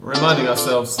Reminding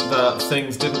ourselves that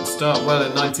things didn't start well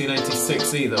in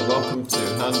 1986 either. Welcome to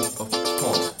Hand of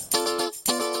Pod.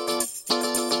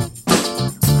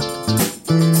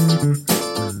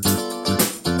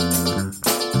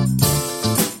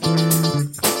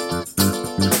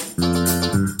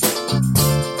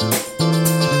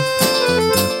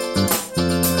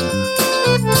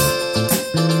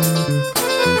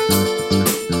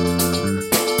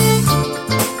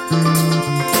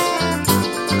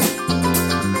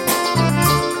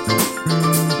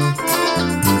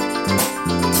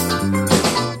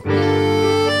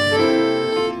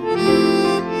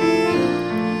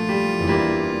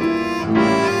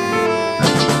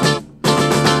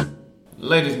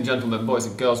 Ladies and gentlemen, boys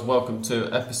and girls, welcome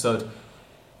to episode,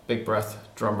 big breath,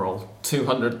 drumroll,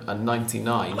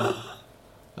 299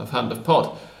 of Hand of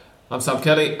Pod. I'm Sam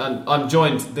Kelly and I'm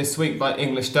joined this week by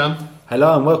English Dan.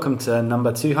 Hello and welcome to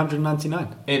number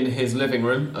 299. In his living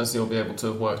room, as you'll be able to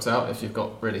have worked out if you've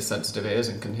got really sensitive ears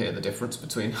and can hear the difference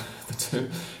between the two.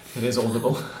 It is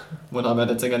audible when I'm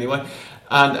editing anyway.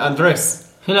 And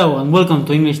Andres. Hello and welcome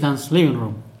to English Dan's living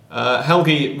room.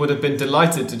 Helgi would have been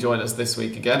delighted to join us this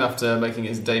week again after making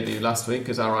his debut last week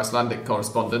as our Icelandic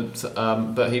correspondent,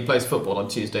 but he plays football on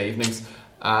Tuesday evenings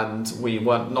and we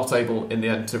were not able in the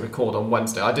end to record on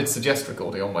Wednesday. I did suggest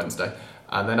recording on Wednesday,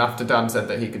 and then after Dan said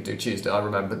that he could do Tuesday, I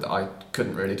remembered that I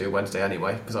couldn't really do Wednesday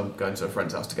anyway because I'm going to a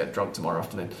friend's house to get drunk tomorrow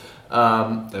afternoon.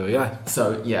 There we go.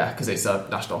 So yeah, because it's a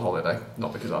national holiday,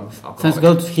 not because I'm alcoholic. Thanks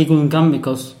God he couldn't come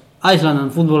because Iceland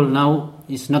and football now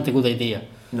is not a good idea.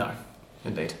 No.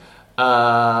 Indeed.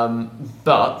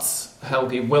 But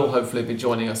Helgi will hopefully be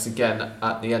joining us again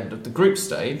at the end of the group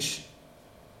stage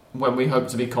when we hope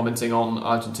to be commenting on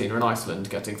Argentina and Iceland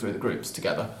getting through the groups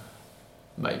together.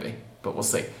 Maybe, but we'll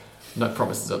see. No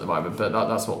promises at the moment, but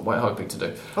that's what we're hoping to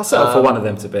do. I'll settle for one of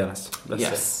them, to be honest. Let's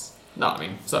yes. see. No, I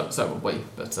mean, so would we,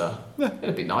 but yeah.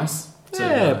 It'd be nice.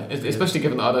 Especially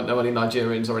given that I don't know any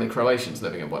Nigerians or any Croatians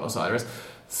living in Buenos Aires.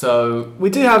 So we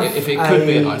do have if it could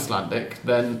be an Icelandic,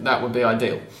 then that would be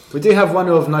ideal. We do have one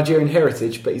of Nigerian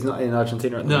heritage, but he's not in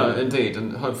Argentina at the moment. No, indeed,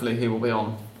 and hopefully he will be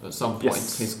on at some point.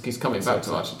 Yes. He's coming back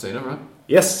to Argentina, right?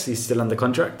 Yes, he's still under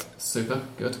contract. Super,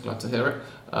 good, glad to hear it.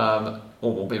 All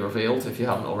will be revealed if you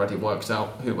haven't already worked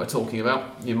out who we're talking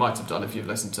about. You might have done if you've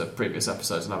listened to previous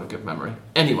episodes and have a good memory.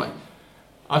 Anyway,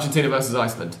 Argentina versus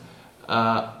Iceland.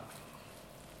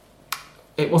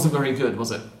 It wasn't very good,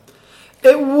 was it?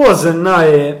 It wasn't,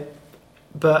 no,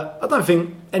 but I don't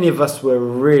think any of us were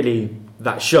really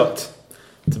that shocked,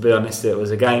 to be honest. It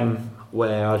was a game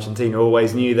where Argentina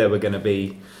always knew they were going to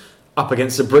be up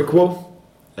against a brick wall.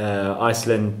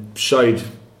 Iceland showed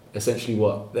essentially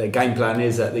what their game plan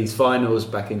is at these finals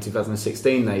back in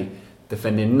 2016. They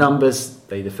defend in numbers,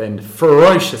 they defend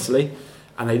ferociously,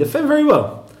 and they defend very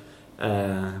well.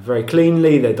 Very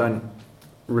cleanly, they don't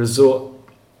resort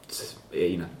to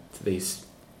these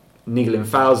niggling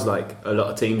fouls like a lot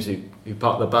of teams who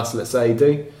park the bus, let's say,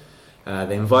 do.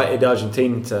 They invited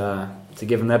Argentina to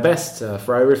give them their best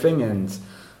for everything, and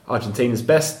Argentina's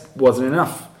best wasn't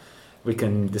enough. We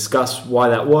can discuss why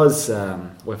that was,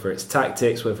 whether it's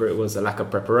tactics, whether it was a lack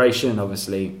of preparation.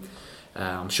 Obviously,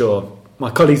 I'm sure my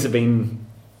colleagues have been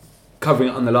covering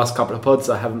it on the last couple of pods.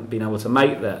 I haven't been able to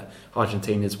make that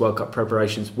Argentina's World Cup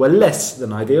preparations were less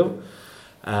than ideal.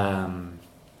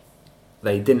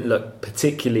 They didn't look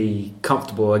particularly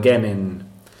comfortable again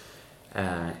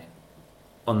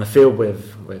on the field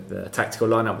with the tactical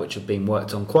lineup, which had been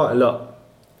worked on quite a lot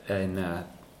in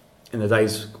the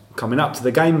days coming up to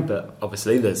the game. But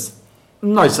obviously, there's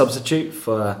no substitute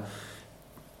for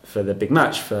the big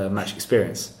match, for match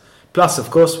experience. Plus,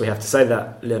 of course, we have to say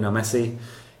that Lionel Messi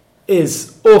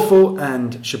is awful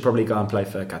and should probably go and play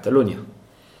for Catalonia.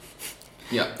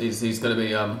 Yeah, he's going to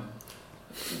be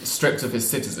stripped of his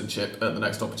citizenship at the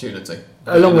next opportunity.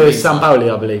 Along with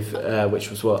Sampaoli, I believe, which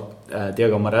was what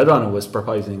Diego Maradona was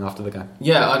proposing after the game.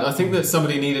 Yeah, I think that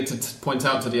somebody needed to point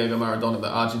out to Diego Maradona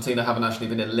that Argentina haven't actually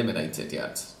been eliminated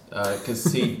yet, because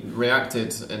he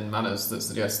reacted in manners that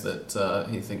suggest that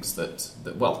he thinks that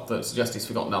suggest he's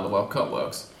forgotten how the World Cup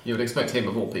works. You would expect him,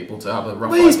 of all people, to have a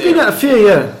rough idea. Well, he's been at a few,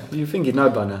 yeah. You think he'd know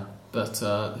by now. But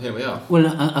here we are. Well,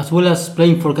 as well as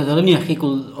playing for Catalonia, he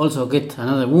could also get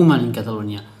another woman in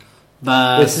Catalonia.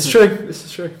 But This is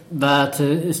true. But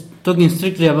talking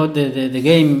strictly about the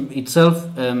game itself,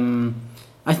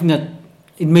 I think that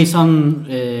it may sound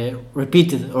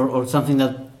repeated or something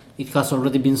that it has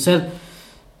already been said,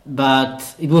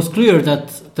 but it was clear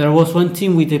that there was one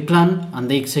team with a plan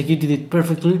and they executed it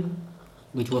perfectly,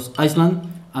 which was Iceland,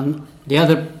 and the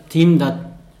other team that,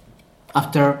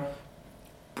 after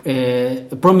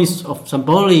a promise of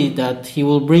Sampaoli that he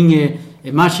will bring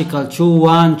a magical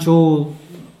 2-1,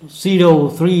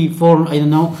 2-0, 3-4, I don't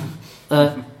know.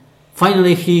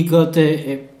 Finally, he got,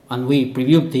 and we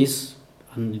previewed this,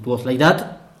 and it was like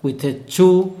that, with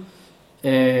two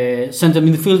center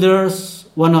midfielders,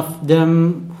 one of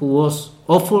them who was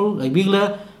awful, like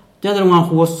Biglia, the other one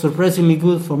who was surprisingly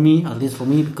good for me, at least for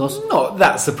me, because... Not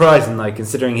that surprising, though,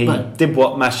 considering he did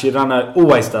what Mascherano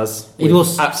always does. It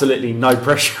was absolutely no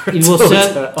pressure it was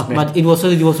said, but it was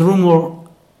a rumor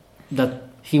that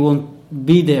he won't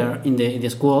be there in the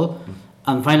squad.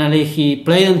 And finally he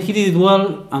played and he did it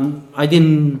well, and I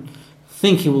didn't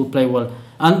think he would play well.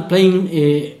 And playing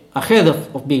ahead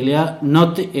of Biglia,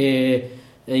 not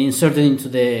inserted into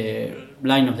the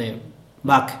line of the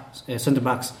centre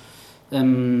backs.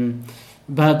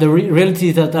 But the reality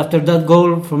is that after that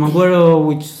goal from Aguero,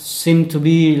 which seemed to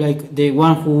be like the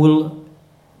one who will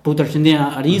put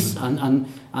Argentina at ease and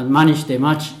manage the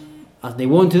match as they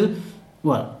wanted,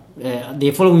 well,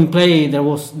 the following play, there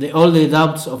was all the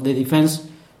doubts of the defense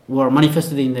were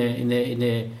manifested in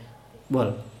the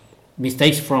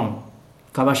mistakes from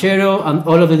Caballero and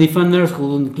all of the defenders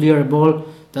who didn't clear a ball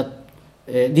that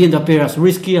didn't appear as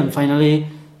risky, and finally,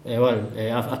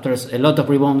 after a lot of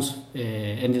rebounds,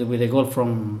 ended with a goal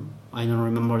from, I don't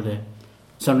remember the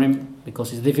surname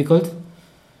because it's difficult.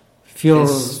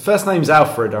 His first name's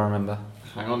Alfred, I remember.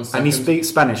 Hang on a second. And he speaks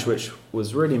Spanish, which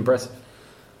was really impressive.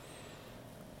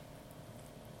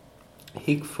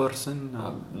 Higforsen?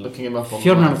 I'm looking him up on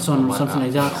Fjornarsson or something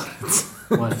like that.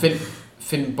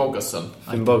 Finn Bogason.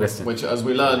 Which, as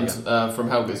we learned from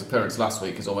Helge's appearance last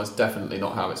week, is almost definitely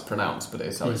not how it's pronounced, but it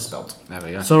is how it's spelled. There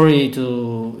we go. Sorry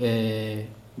to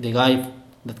the guy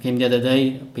that came the other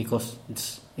day, because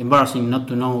it's embarrassing not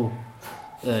to know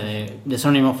the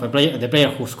surname of the player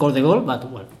who scored the goal, but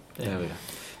well. There we go.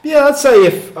 Yeah, I'd say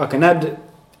if I can add,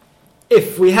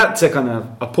 if we had to kind of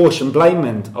apportion blame,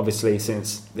 and obviously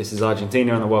since this is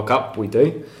Argentina and the World Cup, we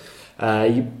do,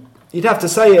 you'd have to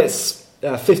say it's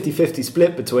a 50-50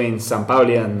 split between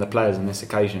Sampaoli and the players on this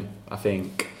occasion. I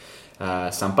think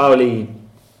Sampaoli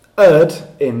erred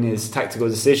in his tactical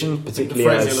decision, particularly the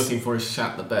phrase you're looking for is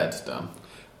shat the bed, Dan.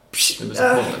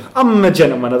 I'm a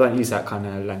gentleman, I don't use that kind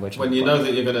of language. When you know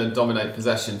that you're going to dominate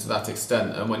possession to that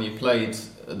extent, and when you played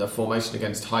the formation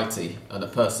against Haiti and a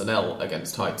personnel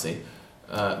against Haiti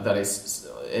that is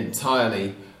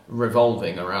entirely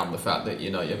revolving around the fact that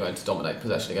you're going to dominate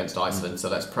possession against Iceland, so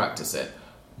let's practice it.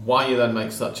 Why you then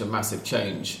make such a massive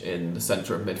change in the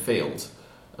centre of midfield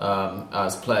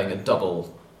as playing a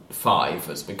double 5,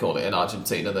 as we call it in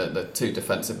Argentina, the two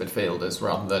defensive midfielders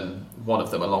rather than one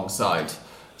of them alongside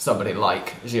somebody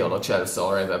like Gio Lo Celso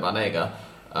or Ever Banega,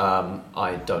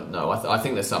 I don't know. I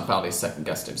think that Sampaoli's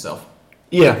second-guessed himself.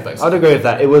 Yeah, basically. I'd agree with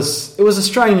that. It was a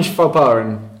strange faux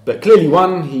pas, but clearly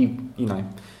one, he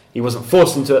wasn't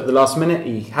forced into it at the last minute.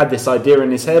 He had this idea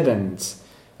in his head and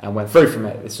went through from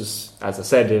it. This was, as I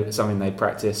said, it was something they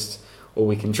practiced all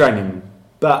week in training.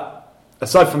 But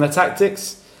aside from the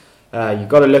tactics, you've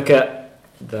got to look at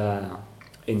the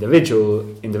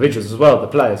individuals as well, the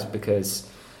players, because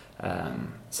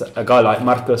a guy like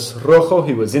Marcos Rojo,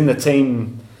 who was in the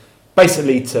team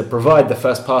basically to provide the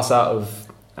first pass out of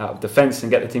defence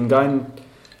and get the team going,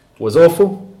 was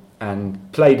awful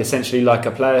and played essentially like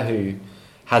a player who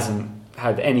hasn't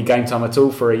had any game time at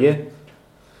all for a year.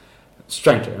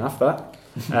 Strangely enough, that.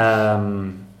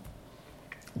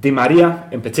 Di Maria,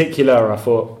 in particular, I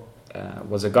thought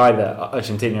was a guy that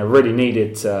Argentina really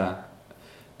needed to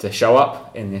show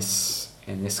up in this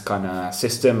kind of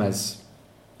system, as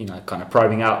kind of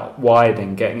probing out wide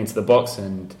and getting into the box.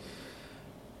 And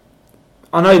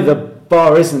I know the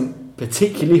bar isn't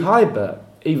particularly high, but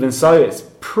even so, it's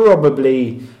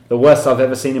probably the worst I've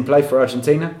ever seen him play for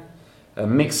Argentina. A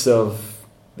mix of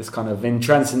this kind of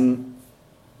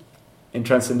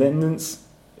intranscendence,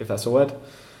 if that's a word.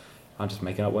 I'm just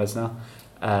making up words now.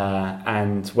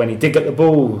 And when he did get the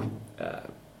ball,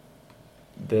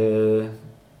 the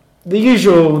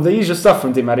usual stuff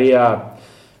from Di Maria,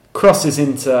 crosses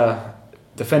into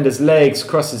defenders' legs,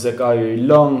 crosses that go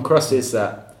long, crosses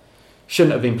that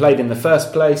shouldn't have been played in the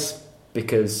first place,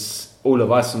 because all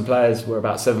of Iceland players were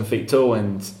about 7 feet tall,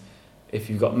 and if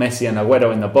you've got Messi and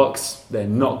Agüero in the box, they're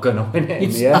not going to win it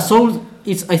in the air. I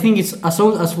think it's as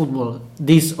old as football.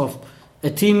 This of a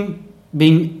team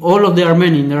being all of their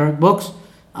men in their box,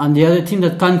 and the other team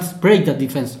that can't break that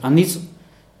defense. And it's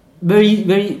very,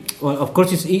 very well. Of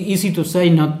course, it's easy to say,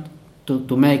 not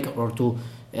to make or to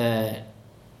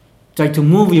try to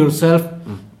move yourself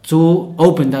to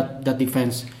open that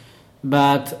defense.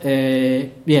 But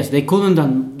yes, they couldn't,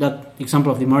 and that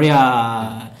example of Di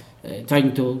Maria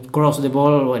trying to cross the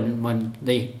ball when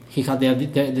he had the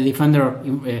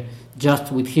defender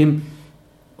just with him.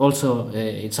 Also,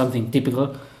 it's something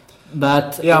typical.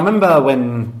 But yeah, I remember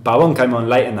when Pavón came on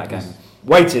late in that game.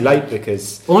 Way too late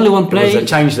because only one play. It was a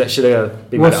change that should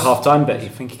have been made at half time, but I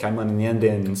think he came on in the end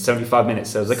in 75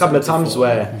 minutes. There was a couple of times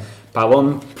where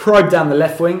Pavón probed down the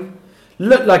left wing,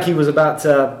 looked like he was about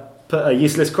to put a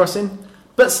useless cross in,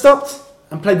 but stopped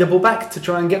and played the ball back to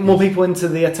try and get more people into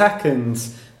the attack and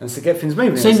to get things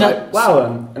moving. It's like, wow,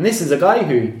 and this is a guy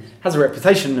who has a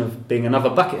reputation of being another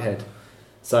buckethead.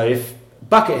 So if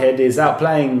Buckethead is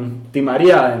outplaying Di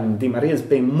Maria and Di Maria's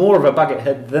being more of a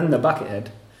buckethead than the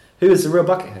buckethead, who is the real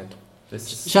buckethead?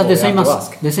 Just the same as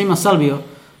Salvio,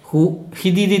 who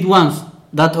he did it once,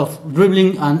 that of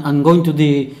dribbling and going to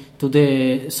the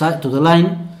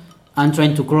line and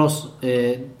trying to cross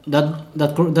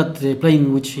that play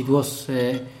in which it was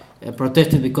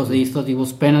protested because they thought it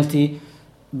was penalty.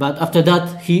 But after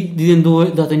that, he didn't do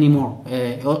that anymore.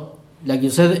 Like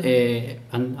you said,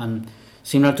 and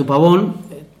similar to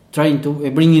Pavón, trying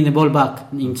to bring in the ball back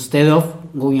instead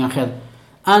of going ahead.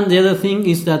 And the other thing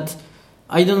is that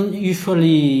I don't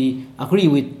usually agree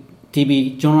with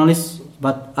TV journalists,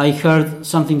 but I heard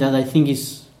something that I think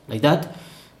is like that,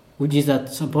 which is that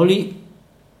Sampaoli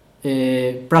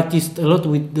practiced a lot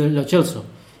with Lo Celso.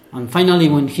 And finally,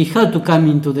 when he had to come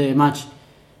into the match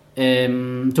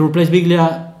to replace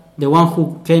Biglia, the one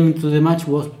who came into the match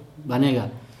was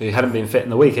Banega. He hadn't been fit in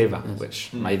the week either,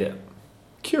 which made it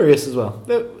curious as well.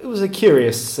 It was a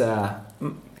curious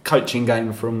coaching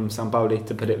game from Sampaoli,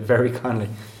 to put it very kindly.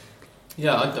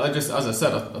 Yeah, I just, as I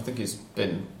said, I think he's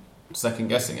been second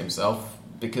guessing himself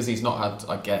because he's not had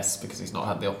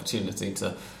the opportunity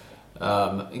to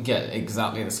get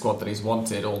exactly the squad that he's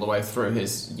wanted all the way through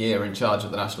his year in charge of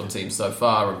the national team so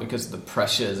far, and because of the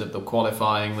pressures of the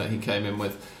qualifying that he came in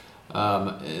with.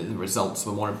 The results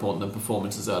were more important than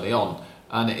performances early on,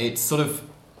 and it's sort of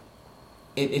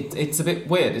it's a bit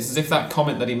weird. It's as if that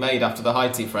comment that he made after the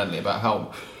Haiti friendly about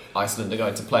how Iceland are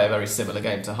going to play a very similar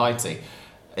game to Haiti,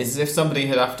 it's as if somebody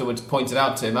had afterwards pointed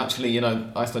out to him, actually,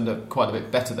 Iceland are quite a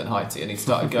bit better than Haiti, and he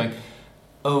started going,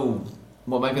 oh,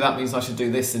 well, maybe that means I should do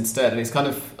this instead. And he's kind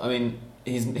of,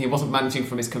 he wasn't managing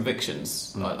from his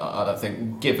convictions, I don't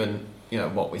think, given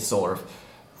what we saw of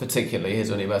particularly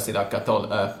his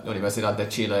Universidad de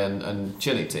Chile and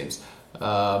Chile teams.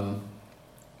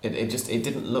 It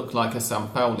didn't look like a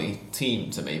Sampaoli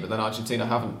team to me, but then Argentina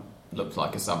haven't looked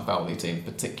like a Sampaoli team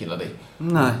particularly.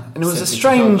 No, and it was a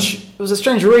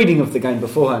strange reading of the game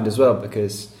beforehand as well,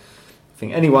 because I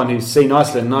think anyone who's seen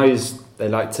Iceland knows they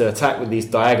like to attack with these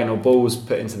diagonal balls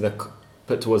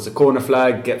put towards the corner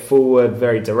flag, get forward,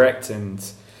 very direct, and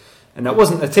that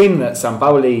wasn't a team that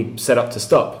Sampaoli set up to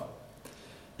stop.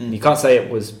 You can't say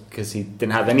it was because he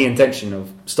didn't have any intention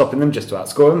of stopping them just to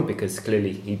outscore them, because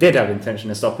clearly he did have intention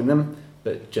of stopping them,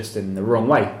 but just in the wrong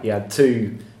way. He had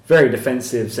two very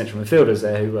defensive central midfielders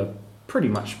there who were pretty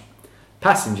much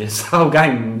passengers the whole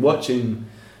game, watching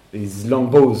these long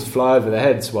balls fly over their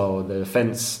heads while the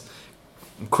defence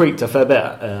creaked a fair bit,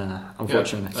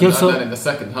 unfortunately. Yeah. And then in the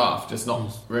second half, just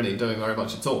not really doing very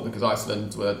much at all, because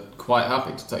Iceland were quite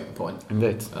happy to take the point.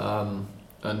 Indeed.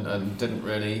 And didn't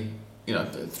really...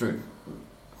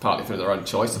 partly through their own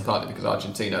choice and partly because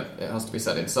Argentina, it has to be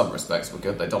said, in some respects were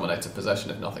good. They dominated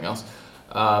possession, if nothing else.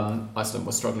 Iceland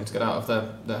was struggling to get out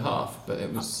of their half, but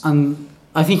it was... And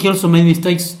I think he also made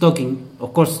mistakes talking.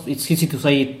 Of course, it's easy to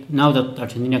say it now that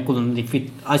Argentina couldn't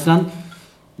defeat Iceland,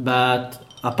 but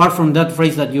apart from that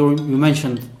phrase that you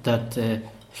mentioned, that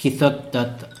he thought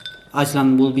that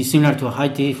Iceland would be similar to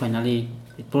Haiti, finally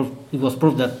it was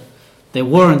proved that they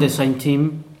weren't the same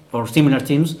team or similar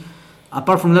teams.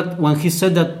 Apart from that, when he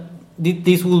said that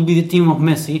this will be the team of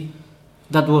Messi,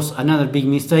 that was another big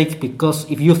mistake, because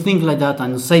if you think like that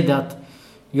and say that,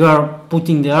 you are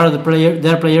putting their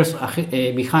players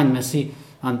behind Messi,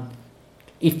 and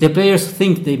if the players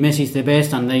think that Messi is the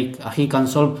best and he can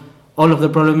solve all of the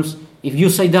problems, if you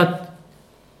say that,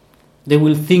 they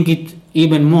will think it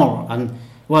even more. And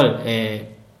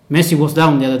Messi was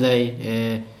down the other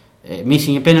day,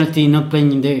 missing a penalty, not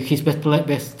playing his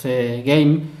best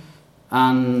game.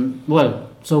 And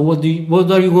so what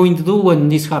are you going to do when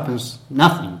this happens?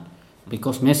 Nothing,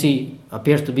 because Messi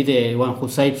appears to be the one who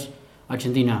saves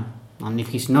Argentina, and if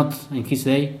he's not in his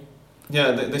day,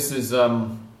 this is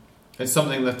it's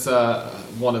something that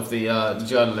one of the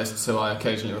journalists who I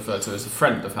occasionally refer to as a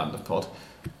friend of Hand of Pod,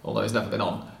 although he's never been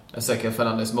on, Ezequiel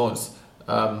Fernandez Mors,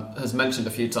 has mentioned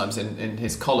a few times in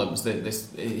his columns.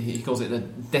 He calls it the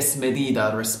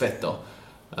desmedida respeto,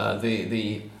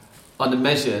 the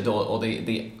unmeasured or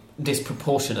the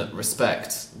disproportionate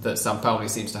respect that Sampaoli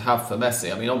seems to have for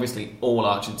Messi. I mean, obviously, all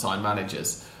Argentina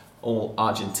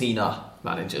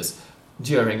managers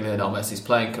during Lionel Messi's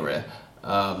playing career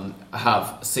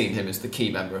have seen him as the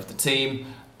key member of the team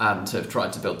and have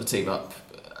tried to build the team up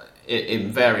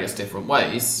in various different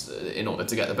ways in order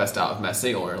to get the best out of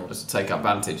Messi or in order to take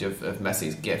advantage of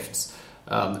Messi's gifts.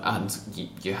 And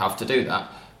you have to do that.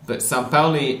 But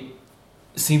Sampaoli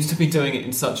seems to be doing it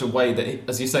in such a way that,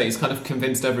 as you say, he's kind of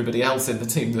convinced everybody else in the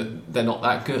team that they're not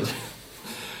that good.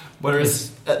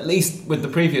 Whereas, at least with the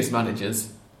previous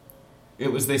managers,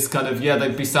 it was this kind of,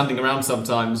 they'd be standing around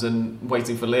sometimes and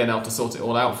waiting for Lionel to sort it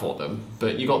all out for them.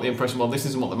 But you got the impression, well, this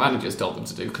isn't what the managers told them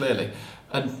to do, clearly.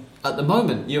 And at the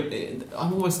moment,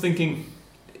 I'm always thinking,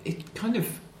 it can't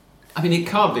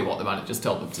be what the managers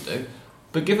told them to do.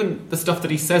 But given the stuff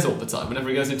that he says all the time, whenever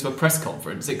he goes into a press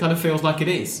conference, it kind of feels like it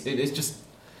is. It's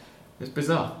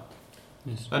bizarre.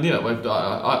 Yes. And,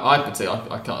 I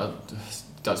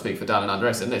don't speak for Dan and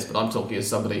Andres in this, but I'm talking as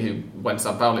somebody who, when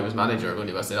Sampaoli was manager of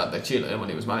Universidad de Chile, and when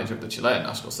he was manager of the Chilean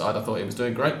national side, I thought he was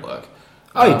doing great work.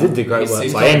 He did do great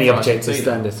work by any objective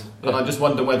standard. Yeah. And I just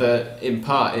wonder whether, in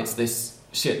part, it's this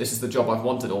is the job I've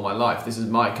wanted all my life. This is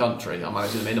my country. I'm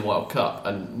managing them in a World Cup,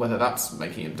 and whether that's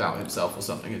making him doubt himself or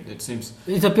something, it seems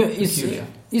peculiar.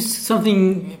 It's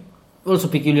something also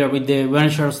peculiar with the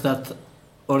managers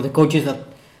or the coaches that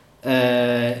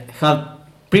had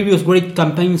previous great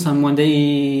campaigns, and when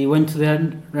they went to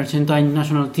the Argentine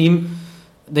national team,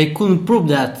 they couldn't prove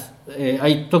that.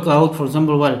 I talk about, for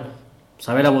example,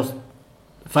 Sabella was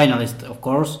finalist, of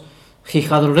course. He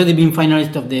had already been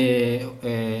finalist of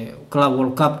the Club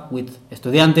World Cup with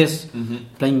Estudiantes,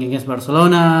 playing against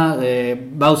Barcelona.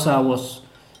 Bauza was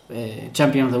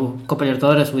champion of the Copa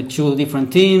Libertadores with 2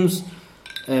 different teams.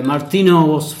 Martino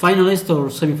was finalist or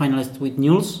semi-finalist with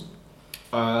Newell's.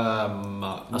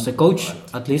 As a coach,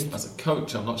 at least. As a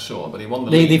coach, I'm not sure, but he won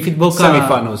the league. They fit Boca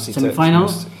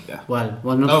semi-finals. Yeah. Not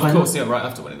of final. course, right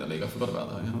after winning the league. I forgot about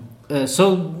that. Yeah.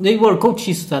 So they were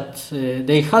coaches that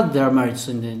they had their merits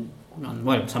in the.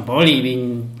 Sampaoli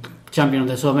being champion of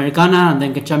the Sudamericana and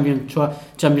then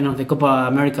champion of the Copa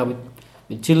America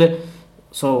with Chile.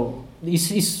 So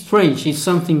it's strange. It's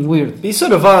something weird. You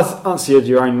sort of answered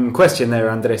your own question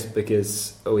there, Andres,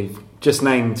 because we've just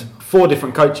named 4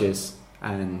 different coaches,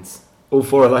 and all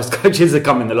 4 of those coaches have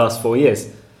come in the last 4 years.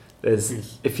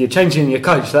 If you're changing your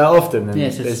coach that often, then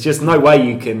there's just no way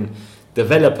you can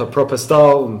develop a proper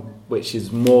style which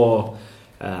is more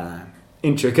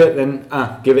intricate than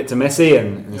give it to Messi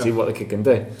and see what the kid can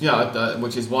do. Yeah,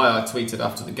 which is why I tweeted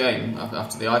after the game,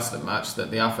 after the Iceland match,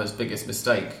 that the AFA's biggest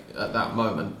mistake at that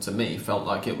moment, to me, felt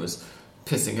like it was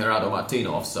pissing Gerardo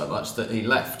Martino off so much that he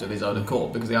left of his own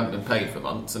accord because he hadn't been paid for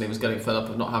months and he was getting fed up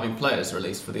of not having players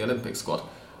released for the Olympic squad.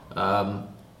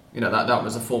 That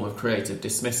was a form of creative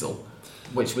dismissal,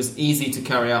 which was easy to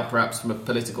carry out perhaps from a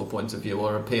political point of view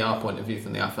or a PR point of view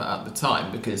from the AFA at the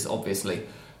time, because obviously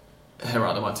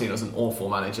Gerardo Martino's an awful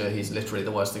manager. He's literally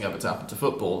the worst thing ever to happen to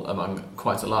football among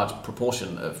quite a large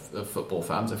proportion of football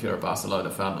fans, if you're a Barcelona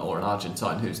fan or an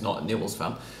Argentine who's not a Newell's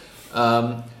fan.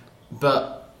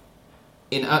 But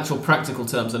in actual practical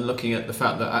terms, and looking at the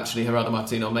fact that actually Gerardo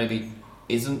Martino maybe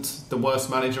isn't the worst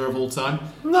manager of all time.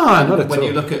 No, not at all. When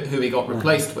you look at who he got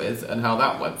replaced with and how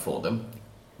that went for them,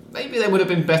 maybe they would have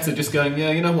been better just going,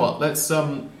 you know what, let's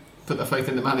put their faith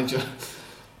in the manager.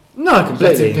 No, completely.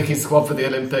 Let him pick his squad for the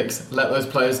Olympics, let those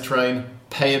players train,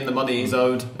 pay him the money he's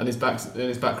owed and his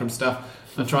backroom staff,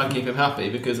 and try and keep him happy,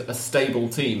 because a stable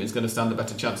team is going to stand a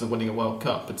better chance of winning a World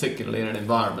Cup, particularly in an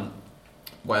environment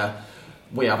where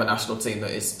we have a national team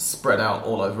that is spread out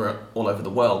all over the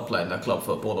world playing their club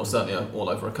football, or certainly all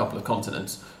over a couple of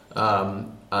continents,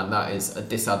 and that is a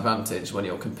disadvantage when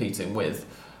you're competing with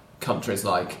countries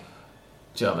like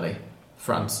Germany,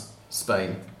 France,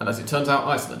 Spain, and as it turns out,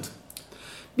 Iceland.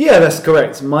 Yeah, that's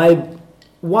correct. My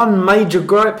one major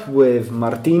gripe with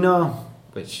Martino,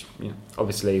 which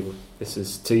obviously this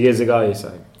is 2 years ago,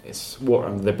 so it's water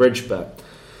under the bridge, but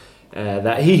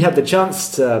that he had the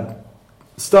chance to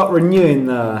start renewing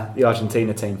the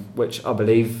Argentina team, which I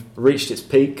believe reached its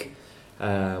peak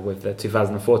with the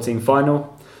 2014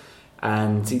 final,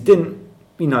 and he didn't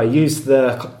use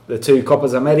the 2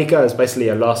 Copas America as basically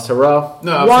a last hurrah.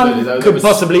 No, one could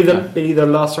possibly be the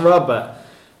last hurrah, but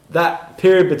that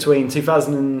period between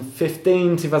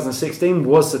 2015 2016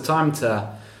 was the time to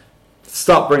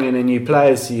start bringing in new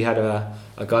players. You had a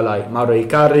guy like Mauro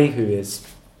Icardi, who is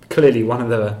clearly one of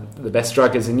the best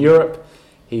strikers in Europe.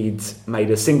 He'd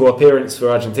made a single appearance for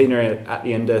Argentina at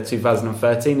the end of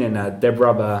 2013 in a dead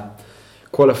rubber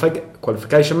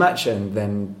qualification match, and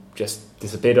then just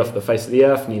disappeared off the face of the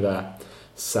earth, neither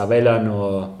Sabella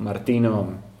nor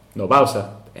Martino nor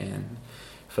Bausa, and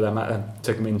for that matter,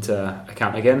 took him into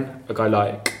account again. A guy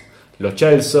like Lo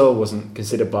Celso wasn't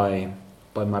considered by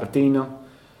Martino.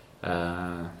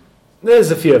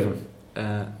 There's a few of them.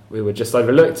 We were just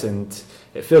overlooked, and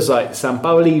it feels like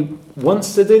Sampaoli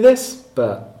wants to do this,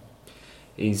 but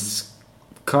he's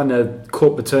kind of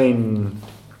caught between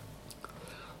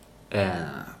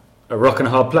a rock and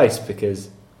a hard place, because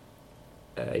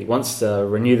he wants to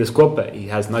renew the squad, but he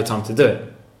has no time to do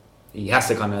it. He has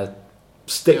to kind of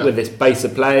stick with this base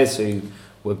of players who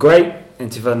were great in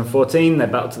 2014. They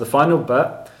battled to the final,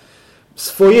 but it's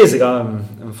 4 years ago,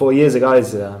 and 4 years ago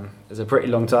is a pretty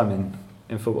long time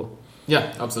in football.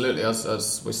 Yeah, absolutely.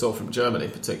 As we saw from Germany,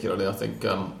 particularly, I think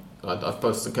I've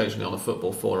posted occasionally on a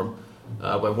football forum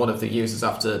where one of the users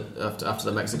after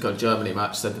the Mexico-Germany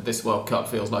match said that this World Cup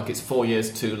feels like it's 4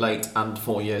 years too late and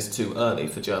 4 years too early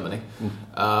for Germany.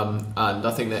 And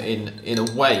I think that in a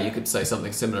way you could say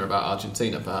something similar about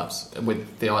Argentina, perhaps,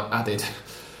 with the added.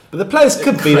 But the players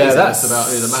could be there. That's about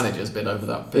who the manager's been over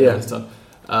that period of time.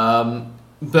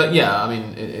 But yeah, I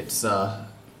mean, it's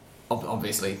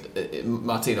obviously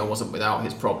Martino wasn't without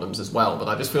his problems as well. But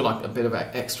I just feel like a bit of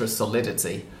extra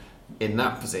solidity in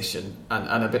that position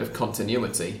and a bit of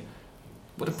continuity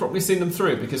would have probably seen them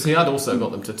through, because he had also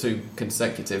got them to 2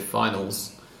 consecutive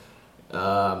finals.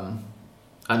 And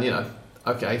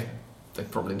okay, they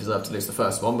probably deserved to lose the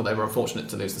first one, but they were unfortunate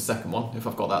to lose the second one, if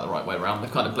I've got that the right way around. They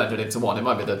kind of blended into one. It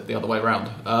might be the other way around.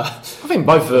 I think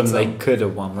both of them they could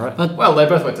have won, right? Well, they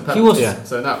both went to penalties,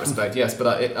 so in that respect, yes.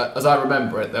 But as I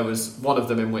remember it, there was one of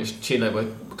them in which Chile were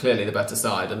clearly the better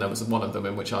side, and there was one of them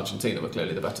in which Argentina were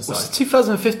clearly the better side. Was the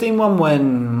 2015 one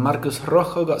when Marcos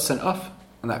Rojo got sent off,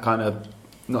 and that kind of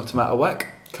knocked him out of whack?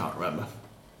 Can't remember.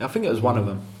 I think it was one of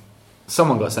them.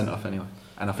 Someone got sent off anyway.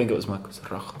 And I think it was Marcos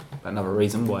Rojo. Another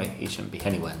reason why he shouldn't be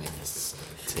anywhere near this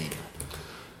team.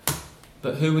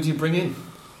 But who would you bring in?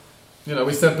 You know,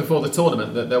 we said before the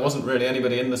tournament that there wasn't really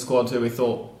anybody in the squad who we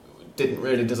thought didn't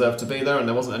really deserve to be there, and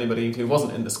there wasn't anybody who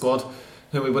wasn't in the squad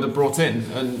who we would have brought in.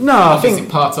 And no, I think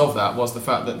part of that was the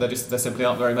fact that there simply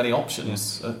aren't very many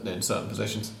options in certain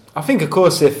positions. I think, of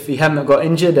course, if he hadn't got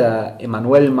injured,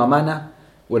 Emmanuel Mamana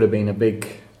would have been a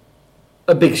big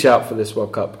shout for this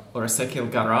World Cup. Or Ezequiel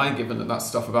Garay, given that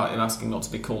stuff about him asking not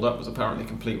to be called up was apparently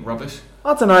complete rubbish.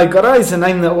 I don't know, Garay's a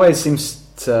name that always seems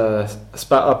to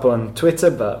spat up on Twitter,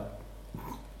 but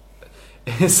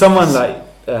someone like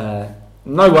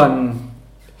no one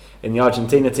in the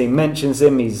Argentina team mentions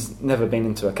him. He's never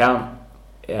been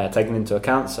taken into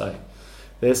account, so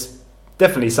there's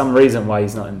definitely some reason why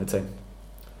he's not in the team.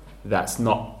 That's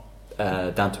not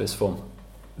down to his form.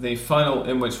 The final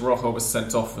in which Rojo was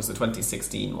sent off was the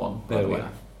 2016 one, by the way,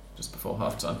 just before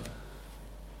half-time.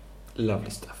 Lovely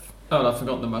stuff. Oh, and I've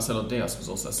forgotten that Marcelo Diaz was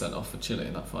also sent off for Chile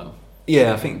in that final.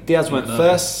 Yeah, I think Diaz went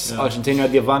first, Argentina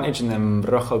had the advantage, and then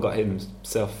Rojo got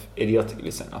himself idiotically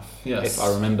sent off, if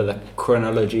I remember the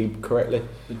chronology correctly.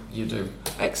 You do.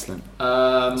 Excellent.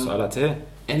 That's what I'd like to hear.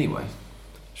 Anyway.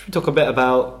 Should we talk a bit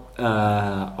about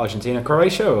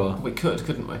Argentina-Croatia? Or we could,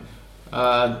 couldn't we?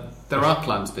 There are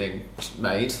plans being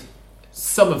made.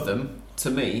 Some of them, to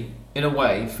me, in a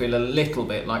way, feel a little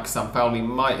bit like Sampaoli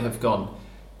might have gone,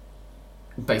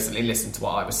 basically listened to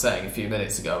what I was saying a few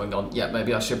minutes ago and gone, yeah,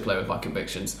 maybe I should play with my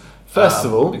convictions. First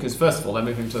of all, they're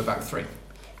moving to the back 3.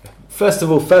 First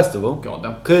of all, go on,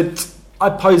 Dan. Could I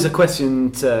pose a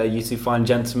question to you two fine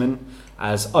gentlemen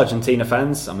as Argentina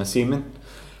fans, I'm assuming,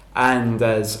 and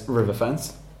as River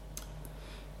fans?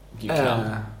 You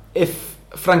can. If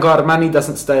Franco Armani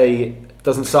doesn't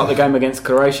start the game against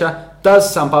Croatia,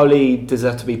 does Sampaoli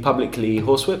deserve to be publicly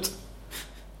horsewhipped?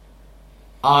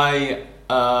 I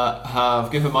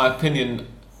have given my opinion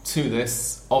to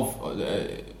this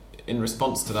in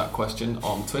response to that question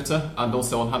on Twitter and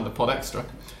also on Hand the Pod Extra,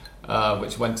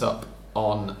 which went up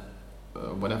on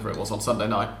whenever it was on Sunday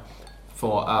night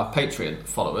for our Patreon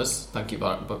followers. Thank you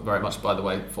very much, by the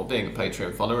way, for being a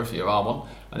Patreon follower if you are one.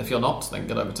 And if you're not, then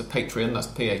get over to Patreon. That's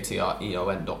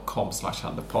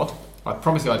patreon.com/handthepod. I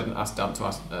promise you I didn't ask Dan to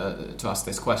ask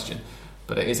this question,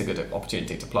 but it is a good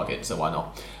opportunity to plug it, so why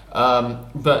not?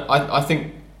 But I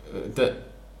think that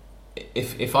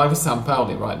if I was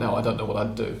Sampaoli right now, I don't know what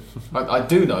I'd do. I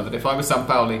do know that if I was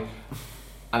Sampaoli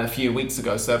and a few weeks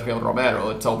ago Sergio Romero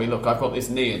had told me, look, I've got this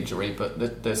knee injury,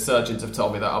 but the surgeons have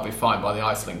told me that I'll be fine by the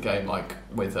Iceland game, like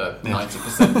with a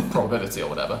 90% probability or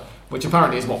whatever, which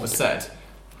apparently is what was said,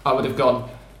 I would have gone,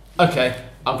 okay,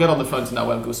 I'll get on the phone to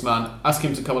Noel Guzman, ask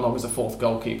him to come along as a 4th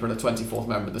goalkeeper and a 24th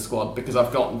member of the squad, because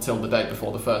I've got until the day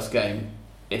before the first game,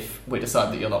 if we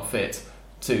decide that you're not fit,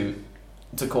 to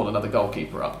to call another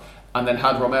goalkeeper up, and then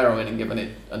had Romero in and given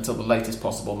it until the latest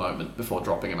possible moment before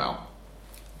dropping him out.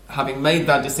 Having made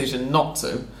that decision not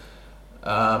to,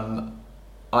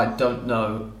 I don't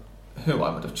know who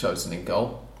I would have chosen in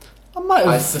goal. I might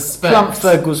have plumped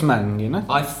for Guzman, you know.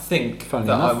 I think Funny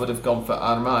that enough. I would have gone for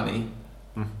Armani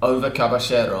over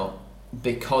Caballero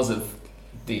because of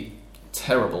the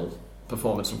terrible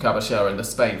performance from Caballero in the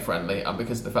Spain friendly, and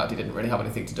because of the fact he didn't really have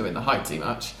anything to do in the Haiti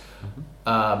match.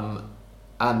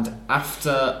 And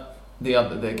after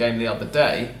the game the other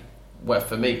day, where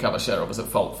for me Caballero was at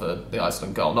fault for the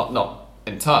Iceland goal, not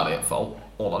entirely at fault,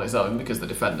 all on his own, because the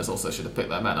defenders also should have picked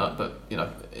their men up. But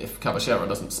if Caballero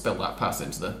doesn't spill that pass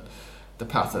into the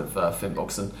path of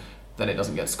Finnbogason, then it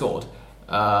doesn't get scored.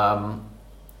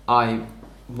 I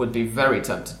would be very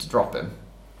tempted to drop him,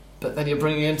 but then you're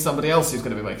bringing in somebody else who's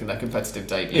going to be making their competitive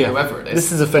debut, whoever it is.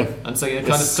 This is the thing. And so you're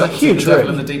kind It's of a stuck huge with the devil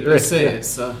in risk. the deep blue sea. Yeah.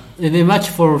 It's, The match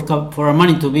for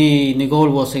Armani to be in the goal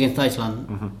was against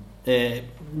Iceland,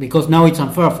 because now it's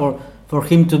unfair for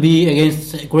him to be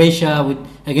against Croatia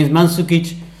against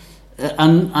Mandzukic,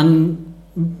 and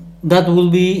that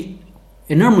will be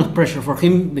enormous pressure for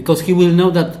him, because he will know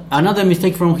that another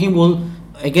mistake from him will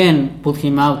again put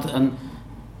him out, and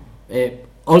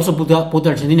also put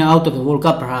Argentina out of the World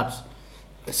Cup perhaps.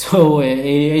 So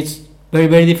it's very,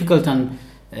 very difficult, and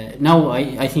now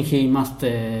I think he must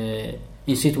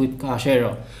insist with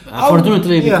Caballero.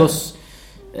 Unfortunately, because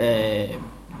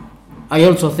I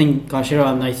also think Caballero,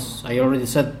 and I already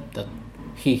said that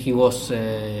he was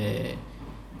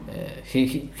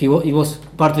he was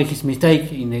partly his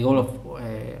mistake in the goal of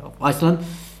Iceland,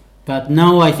 but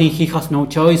now I think he has no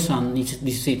choice, and this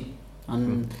is it.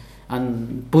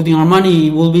 And putting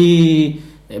Armani will be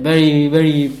very,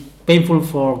 very painful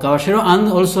for Caballero, and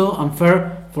also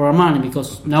unfair for Armani,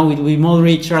 because now it will be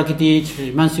Modric,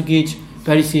 Rakitic, Mandzukic,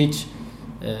 Perisic,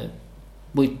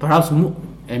 with perhaps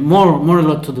more a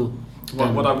lot to do.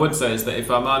 what I would say is that if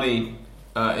Armani,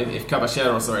 if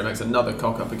Caballero makes another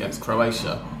cock up against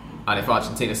Croatia, and if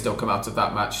Argentina still come out of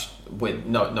that match with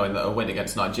knowing that a win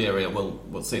against Nigeria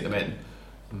will see them in,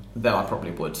 then I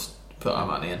probably would put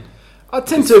Armani in. I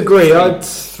tend to agree.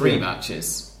 Three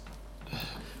matches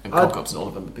and cock-ups and all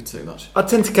of them would be too much. I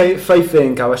tend to faith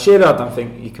in Caballero. I don't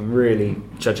think you can really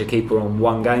judge a keeper on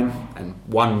one game and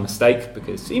one mistake,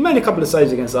 because he made a couple of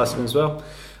saves against Iceland as well.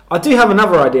 I do have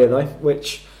another idea though,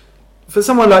 which for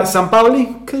someone like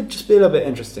Sampaoli could just be a little bit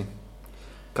interesting.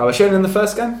 Caballero in the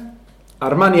first game,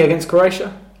 Armani against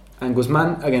Croatia, and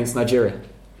Guzman against Nigeria,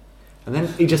 and then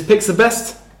he just picks the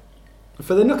best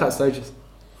for the knockout stages.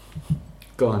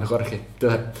 Go on, Jorge, do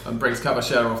it. And brings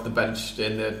Caballero off the bench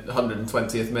in the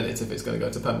 120th minute if it's going to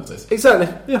go to penalties. Exactly,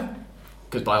 yeah.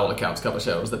 Because by all accounts,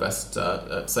 Caballero was the best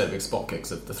at saving spot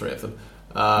kicks of the three of them.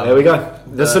 There we go.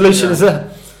 The solution is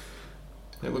there.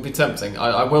 It would be tempting.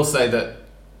 I will say that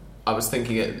I was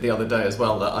thinking it the other day as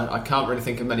well, that I can't really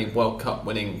think of many World Cup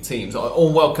winning teams.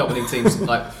 All World Cup winning teams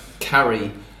like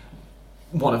carry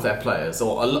one of their players,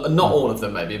 or not all of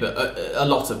them maybe, but a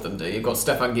lot of them do. You've got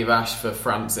Stéphane Guivache for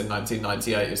France in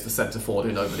 1998, who's the centre forward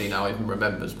who nobody now even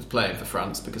remembers was playing for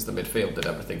France because the midfield did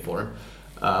everything for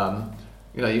him.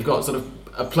 You've got sort of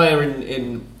a player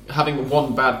in having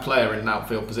one bad player in an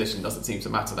outfield position doesn't seem to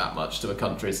matter that much to a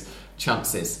country's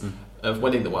chances of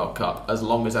winning the World Cup, as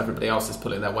long as everybody else is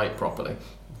pulling their weight properly.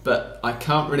 But I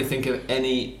can't really think of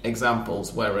any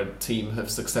examples where a team have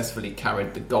successfully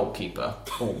carried the goalkeeper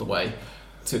all the way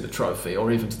to the trophy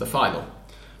or even to the final.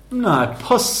 No,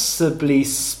 possibly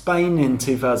Spain in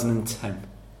 2010.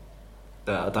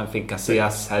 I don't think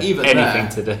Casillas had even anything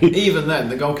to do. Even then,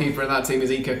 the goalkeeper in that team is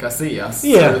Iker Casillas.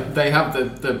 Yeah. So they have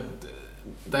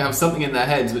they have something in their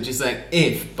heads which is saying,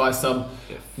 if by some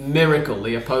miracle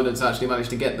the opponents actually manage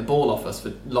to get the ball off us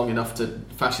for long enough to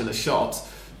fashion a shot,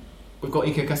 we've got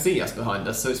Iker Casillas behind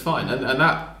us, so it's fine. And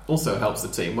that also helps the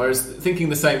team. Whereas thinking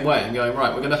the same way and going,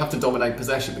 right, we're going to have to dominate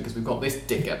possession because we've got this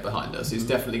dickhead behind us who's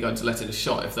definitely going to let in a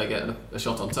shot if they get a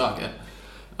shot on target.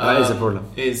 That is a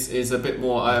problem. Is a bit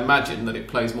more. I imagine that it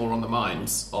plays more on the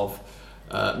minds of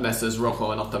Messrs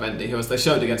Rojo and Otamendi, who, as they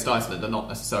showed against Iceland, are not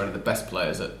necessarily the best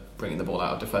players at bringing the ball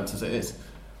out of defence as it is.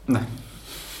 No,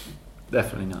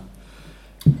 definitely not.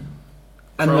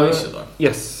 And Croatia, though.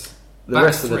 Yes, the Back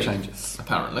rest of the three, changes.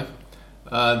 Apparently,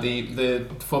 the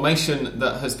formation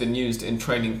that has been used in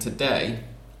training today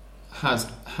has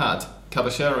had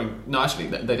Caballero. No, actually,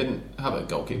 they didn't have a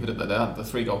goalkeeper, did they? They had the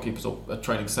three goalkeepers all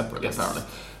training separately, apparently.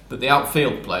 But the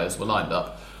outfield players were lined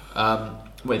up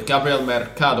with Gabriel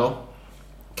Mercado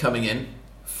coming in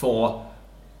for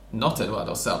not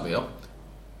Eduardo Salvio,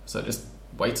 so just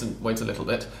wait a little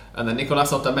bit, and then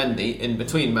Nicolas Otamendi in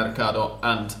between Mercado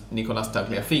and Nicolas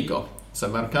Tagliafico, So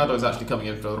Mercado is actually coming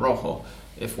in for Rojo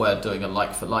if we're doing a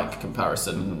like-for-like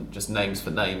comparison, just names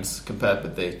for names, compared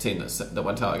with the team that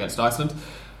went out against Iceland.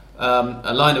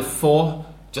 A line of 4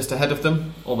 just ahead of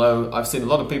them, although I've seen a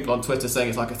lot of people on Twitter saying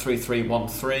it's like a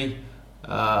 3-3-1-3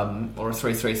 or a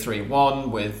 3-3-3-1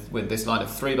 with this line of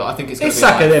 3, but I think it's going to be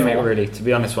academic, really, to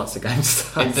be honest, once the game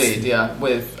starts. Indeed, yeah.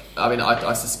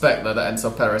 I suspect that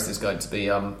Enzo Perez is going to be,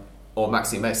 or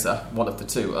Maxi Mesa, one of the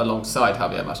two, alongside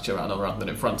Javier Mascherano rather than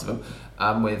in front of him,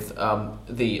 and with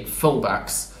the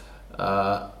fullbacks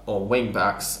or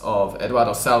wing-backs of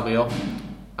Eduardo Salvio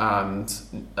and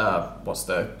what's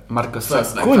the Marcos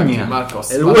first name? Acuña.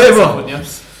 Marcos El huevo.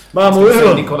 Acuña. Vamos, I was gonna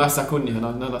huevo. say Nicolás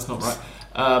Acuña. No, that's not right.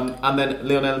 And then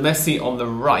Lionel Messi on the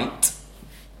right,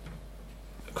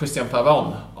 Christian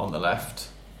Pavón on the left.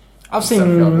 I've seen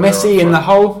Sergio Aguero Messi up in the front.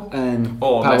 hole and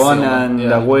Or Messi Pavón on the- and yeah.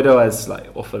 Agüero as like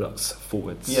orthodox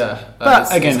forwards. Yeah, But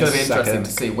it's again, going to be it's interesting academic.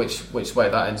 to see which way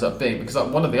that ends up being. Because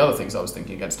one of the other things I was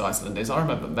thinking against Iceland is I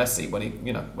remember Messi when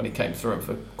he came through and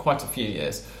for quite a few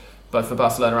years, both for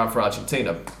Barcelona and for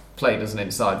Argentina, played as an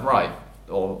inside right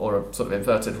or a sort of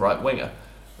inverted right winger.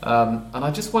 And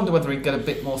I just wonder whether he'd get a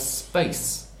bit more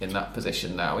space in that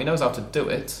position now. He knows how to do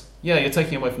it. Yeah, you're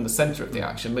taking him away from the centre of the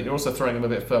action, but you're also throwing him a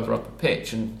bit further up the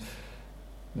pitch, and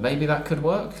maybe that could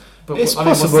work. But It's we'll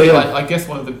possible, see. yeah. I guess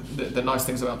one of the nice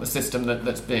things about the system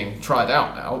that's being tried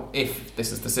out now, if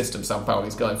this is the system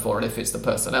Sampaoli's going for, and if it's the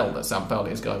personnel that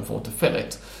Sampaoli is going for to fill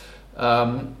it,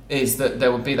 is that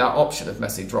there would be that option of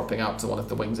Messi dropping out to one of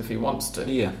the wings if he wants to.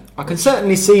 Yeah, I can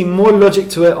certainly see more logic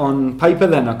to it on paper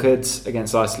than I could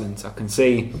against Iceland. I can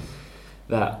see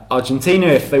that Argentina,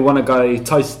 if they want to go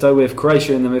toe-to-toe with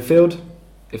Croatia in the midfield,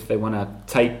 if they want to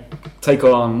take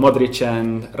on Modric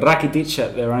and Rakitic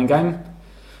at their own game,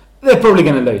 they're probably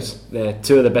going to lose. They're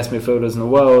two of the best midfielders in the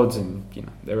world, and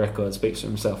their record speaks for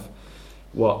himself.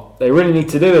 What they really need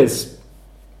to do is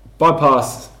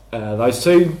bypass those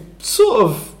two, sort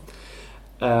of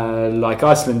like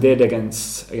Iceland did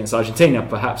against Argentina,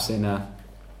 perhaps in a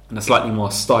slightly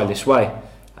more stylish way.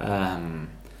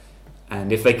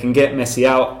 And if they can get Messi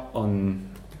out on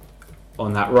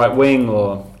that right wing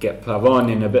or get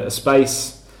Pavón in a bit of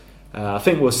space, I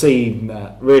think we'll see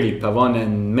really Pavón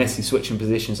and Messi switching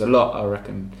positions a lot. I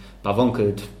reckon Pavón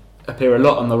could appear a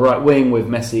lot on the right wing with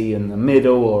Messi in the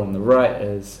middle or on the right,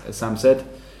 as Sam said.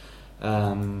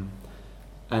 And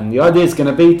the idea is going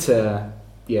to be to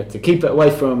keep it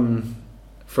away from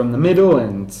the middle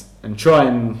and try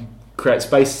and create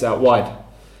spaces out wide,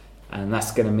 and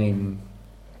that's going to mean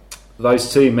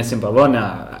those two, Messi and Pavón,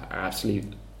 are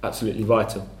absolutely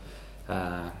vital.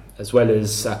 As well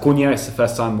as Acuña, it's the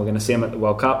first time we're going to see him at the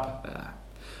World Cup.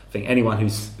 I think anyone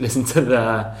who's listened to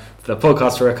the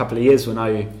podcast for a couple of years will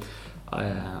know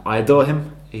I adore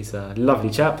him. He's a lovely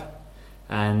chap,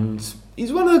 and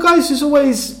he's one of the guys who's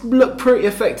always looked pretty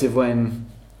effective when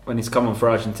he's come on for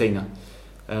Argentina.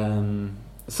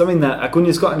 Something that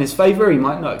Acuña's got in his favour. He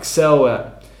might not excel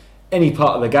at any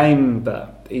part of the game,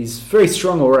 but he's very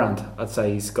strong all round. I'd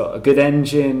say he's got a good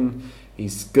engine.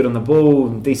 He's good on the ball,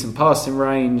 decent passing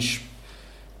range.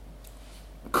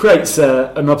 Creates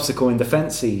an obstacle in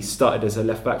defence. He started as a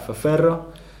left back for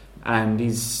Ferro, and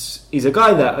he's a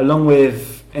guy that, along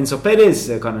with Enzo Perez,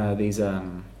 are kind of these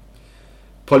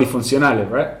polyfuncionales,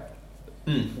 right?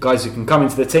 Guys who can come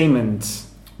into the team and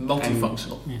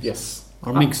Multifunctional. yes.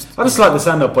 Or mixed. I just like the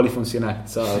sound of polyfuncional,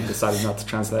 so I decided not to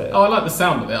translate it. Oh, I like the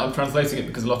sound of it. I'm translating it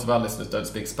because a lot of our listeners don't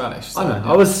speak Spanish. So, I know.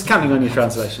 I was counting on your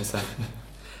translation, Sam.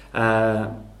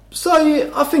 So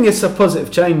I think it's a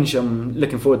positive change. I'm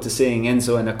looking forward to seeing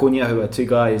Enzo and Acuña, who are two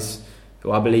guys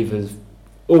who I believe have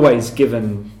always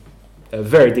given a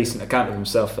very decent account of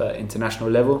himself at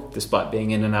international level, despite being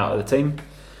in and out of the team.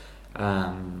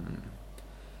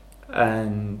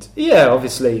 And yeah,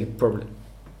 obviously,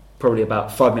 probably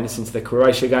about 5 minutes into the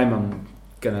Croatia game, I'm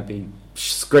going to be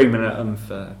screaming at them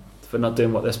for not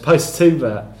doing what they're supposed to,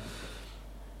 but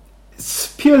it's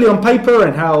purely on paper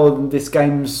and how this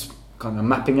game's kind of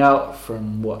mapping out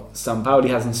from what Sampaoli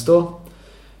has in store.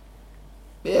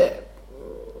 Yeah,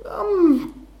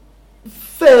 I'm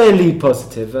fairly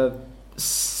positive,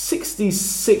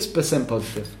 66%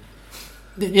 positive.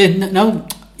 Yeah, now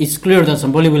it's clear that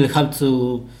Sampaoli will have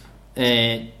to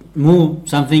move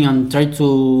something and try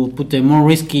to put a more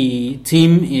risky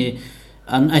team,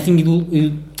 and I think it will.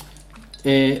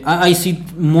 I see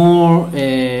more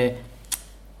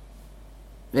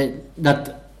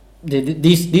that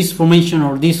this formation,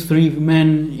 or these three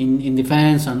men in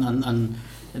defense and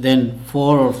then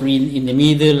 4 or 3 in the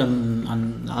middle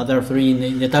and other 3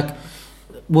 in the attack,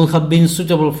 will have been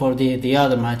suitable for the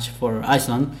other match for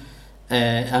Iceland,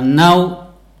 and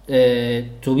now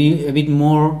to be a bit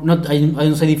more, not I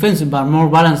don't say defensive, but more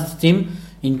balanced team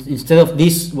instead of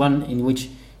this one in which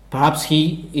perhaps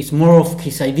he is more of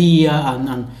his idea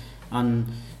and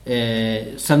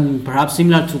something perhaps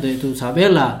similar to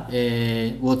Sabella,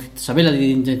 what Sabella did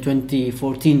in the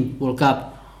 2014 World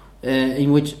Cup,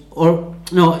 in which, or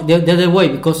no, the other way,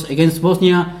 because against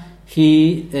Bosnia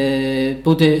he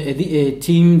put a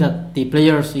team that the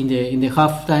players in the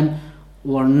halftime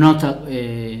were not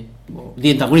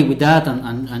didn't agree with that,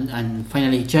 and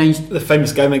finally he changed. The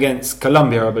famous game against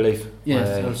Colombia, I believe.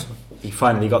 Yes, also. He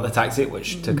finally got the tactic,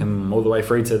 which took him all the way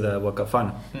through to the World Cup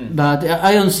final. But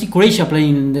I don't see Croatia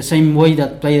playing in the same way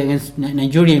that played against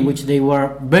Nigeria, in which they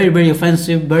were very, very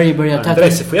offensive, very, very attacking.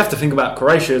 If we have to think about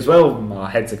Croatia as well, our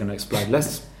heads are going to explode.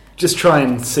 Let's just try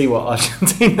and see what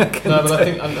Argentina can do. No, but I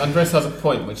think Andres has a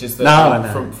point, which is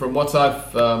that from what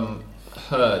I've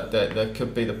heard, there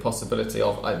could be the possibility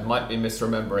of, I might be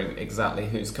misremembering exactly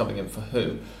who's coming in for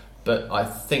who, but I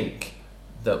think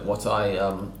that what I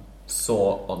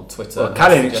saw on Twitter,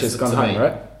 Kalinic has gone home,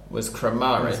 right? Was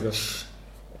Kramaric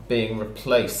being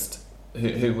replaced,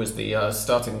 who was the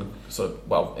starting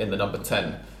in the number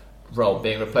 10 role,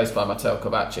 being replaced by Mateo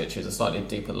Kovacic, who's a slightly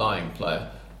deeper lying player.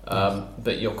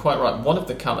 But you're quite right. One of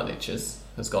the Kalinics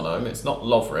has gone home. It's not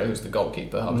Lovre, who's the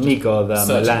goalkeeper. Nico, the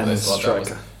Milan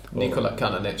striker. Nikola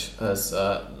Kalinic has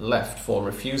left for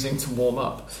refusing to warm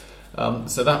up.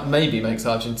 So that maybe makes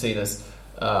Argentina's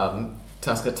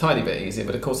task a tiny bit easier,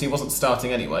 but of course he wasn't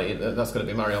starting anyway. That's going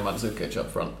to be Mario Mandzukic up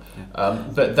front.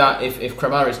 But that if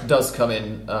Kramaric does come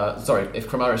in, if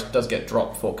Kramaric does get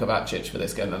dropped for Kovacic for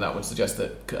this game, then that would suggest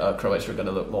that Croatia are going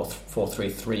to look more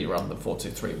 4-3-3 rather than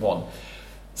 4-2-3-1.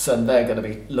 So they're going to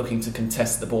be looking to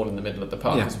contest the ball in the middle of the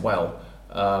park as well.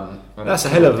 That's a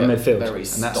hell of a midfield,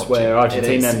 and that's where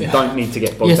Argentina don't need to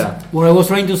get bogged down. What I was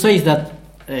trying to say is that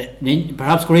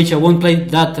perhaps Croatia won't play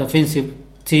that offensive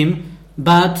team,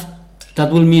 but that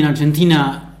will mean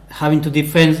Argentina having to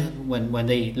defend when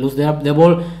they lose the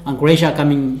ball, and Croatia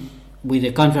coming with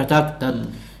a counter-attack that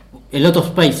a lot of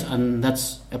space, and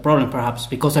that's a problem perhaps,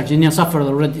 because Argentina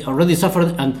already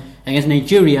suffered, and against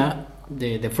Nigeria,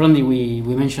 the friendly we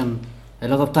mentioned a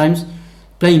lot of times,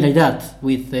 playing like that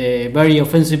with a very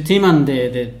offensive team and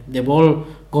the ball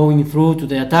going through to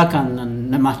the attack,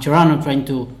 and Mascherano trying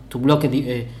to block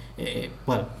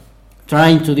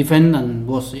trying to defend, and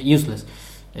was useless.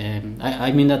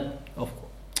 I mean that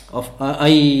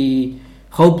I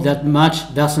hope that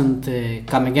match doesn't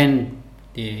come again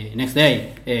the next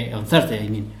day, on Thursday. I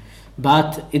mean,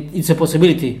 but it's a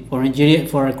possibility for Nigeria,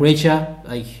 for Croatia,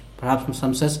 like perhaps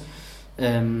some says,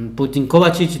 putting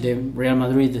Kovacic, the Real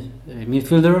Madrid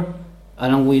midfielder,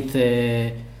 along with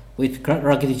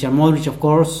Rakitic and Modric, of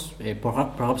course,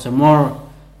 perhaps a more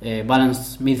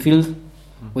balanced midfield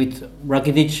with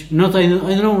Rakitic. I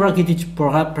don't know Rakitic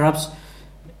perhaps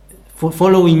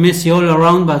following Messi all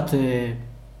around, but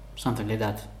something like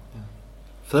that.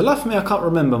 For the life of me, I can't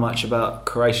remember much about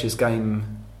Croatia's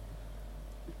game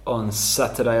on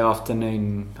Saturday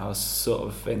afternoon. I was sort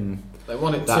of in. They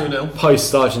won it 2-0.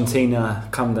 Post-Argentina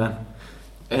come down.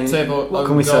 Etebo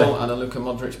own goal and a Luka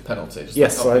Modric penalty.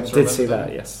 Yes, I did see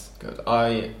that, yes. Good.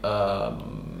 I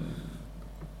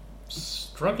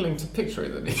struggling to picture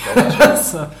it.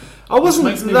 That I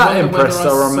wasn't that impressed,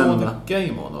 I remember. Saw the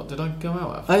game or not? Did I go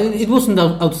out after? It wasn't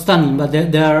outstanding, but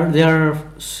their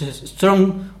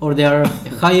strong, or their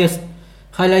highest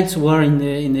highlights were in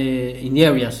the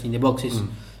areas, in the boxes.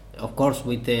 Of course,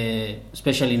 with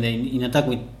especially in attack,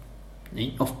 with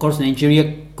of course Nigeria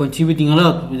contributing a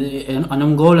lot with an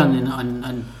own goal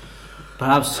and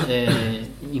perhaps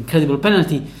incredible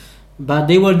penalty, but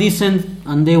they were decent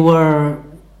and they were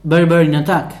very, very in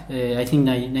attack. I think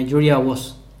Nigeria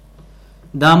was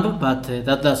dumb, but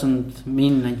that doesn't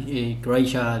mean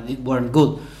Croatia weren't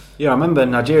good. Yeah, I remember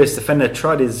Nigeria's defender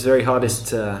tried his very hardest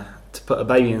to put a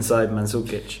baby inside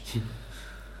Mandzukic.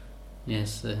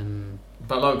 Yes.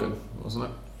 Balogun, wasn't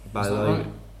it? Balogun. Right?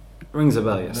 Rings a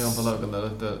bell, yes. Leon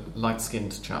Balogun, the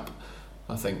light-skinned chap,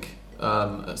 I think,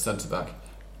 at centre-back.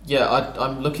 Yeah,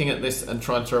 I'm looking at this and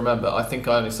trying to remember. I think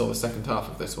I only saw the second half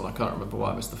of this one. I can't remember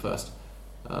why I missed the first.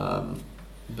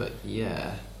 But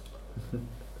yeah.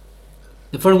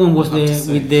 The first one was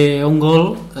with the own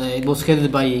goal. It was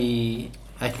headed by,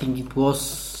 I think it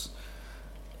was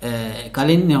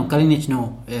Kramaric,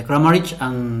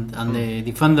 and the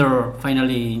defender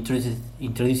finally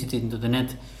introduced it into the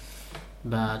net.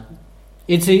 But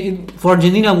for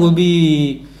Argentina will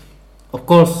be, of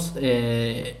course,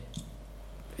 a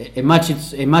match.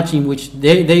 It's a match in which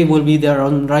they will be their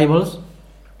own rivals,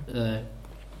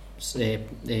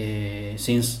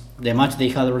 since the match they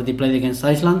had already played against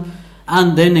Iceland,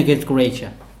 and then against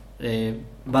Croatia.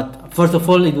 But first of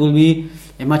all, it will be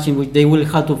a match in which they will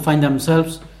have to find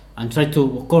themselves and try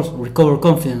to, of course, recover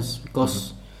confidence,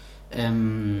 because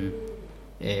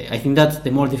I think that's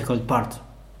the more difficult part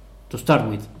to start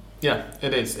with. Yeah,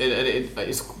 it is.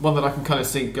 It's one that I can kind of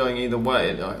see going either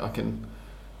way. I can,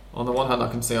 on the one hand, I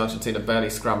can see Argentina barely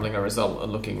scrambling a result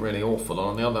and looking really awful, and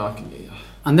on the other, I can.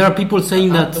 And there are people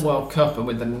saying at that the World Cup and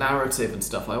with the narrative and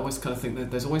stuff, I always kind of think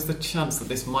that there's always the chance that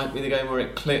this might be the game where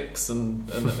it clicks and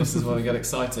that this is where we get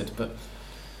excited, but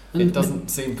it doesn't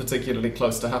seem particularly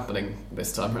close to happening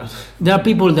this time around. There are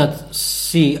people that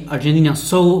see Argentina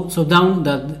so down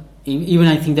that even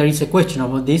I think there is a question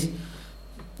about this,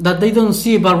 that they don't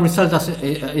see a bad result as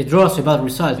a draw as a bad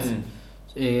result,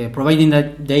 providing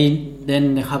that they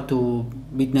then have to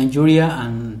beat Nigeria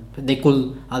and they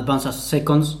could advance as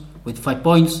seconds with 5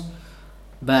 points,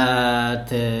 but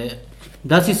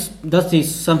that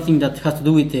is something that has to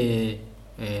do with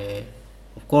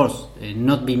of course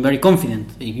not being very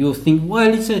confident. If you think,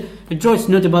 well, it's a draw, it's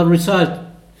not a bad result,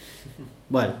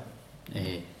 well,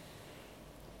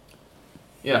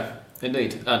 yeah,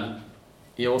 indeed, and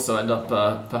you also end up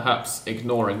perhaps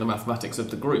ignoring the mathematics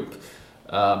of the group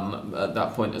at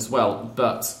that point as well.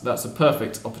 But that's a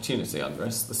perfect opportunity,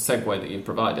 Andres, the segue that you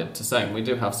provided, to saying we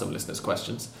do have some listeners'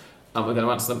 questions, and we're going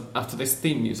to answer them after this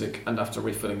theme music and after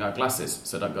refilling our glasses,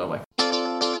 so don't go away.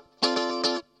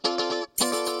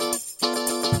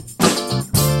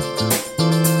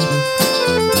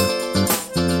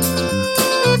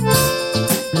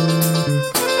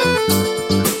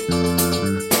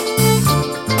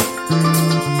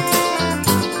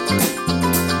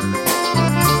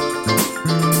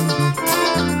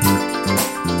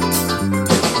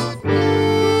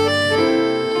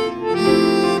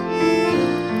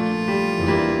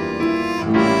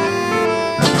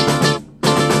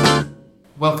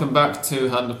 Welcome back to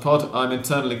Hand of Pod. I'm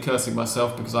internally cursing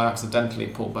myself because I accidentally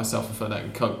poured myself a Fernet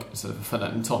and Coke instead of a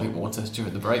Fernet and tonic water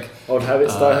during the break. Old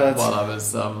habits die hard. While I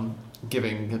was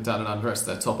giving Dan and Andres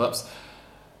their top-ups.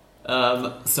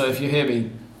 So if you hear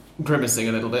me grimacing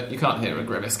a little bit, you can't hear a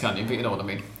grimace, can you? But you know what I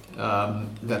mean.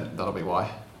 Then that'll be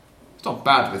why. It's not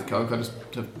bad with Coke, I just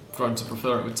have grown to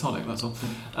prefer it with tonic, that's all.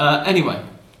 Anyway,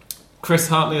 Chris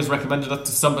Hartley has recommended it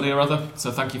to somebody or other,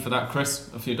 so thank you for that, Chris,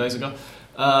 a few days ago.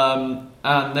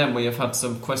 And then we have had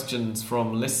some questions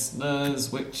from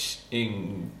listeners, which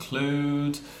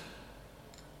include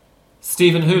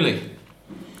Stephen Hooley,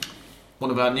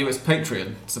 one of our newest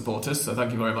Patreon supporters, so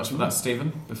thank you very much for that,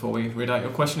 Stephen. Before we read out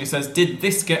your question, he says, did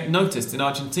this get noticed in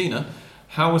Argentina?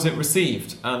 How was it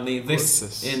received? And the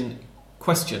this in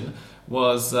question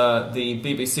was the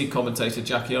BBC commentator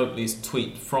Jackie Oatley's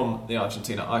tweet from the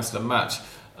Argentina-Iceland match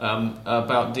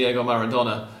about Diego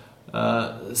Maradona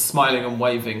smiling and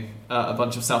waving at a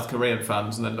bunch of South Korean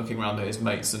fans and then looking around at his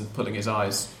mates and pulling his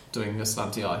eyes, doing a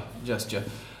slanty eye gesture.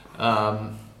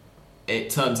 It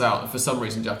turns out, for some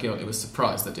reason, Jackie Oatley was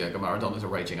surprised that Diego Maradona's a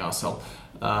raging arsehole.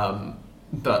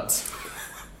 But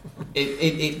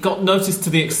it got noticed to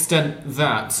the extent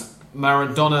that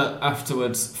Maradona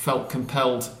afterwards felt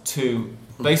compelled to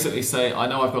basically say, I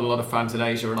know I've got a lot of fans in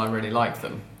Asia and I really like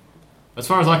them. As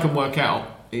far as I can work out,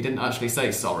 he didn't actually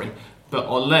say sorry. But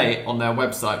Olé on their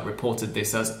website reported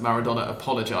this as Maradona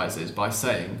apologises by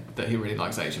saying that he really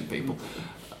likes Asian people.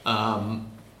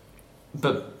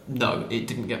 But no, it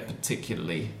didn't get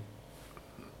particularly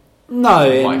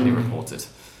widely reported.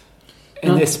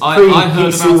 In this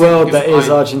pre-PC world that is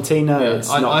Argentina, it's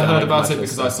not I heard about it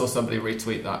because I saw somebody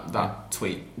retweet that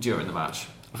tweet during the match.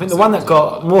 I think the one that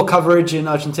got more coverage in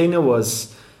Argentina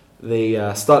was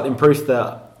the startling proof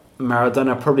that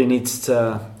Maradona probably needs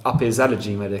to up his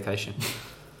allergy medication.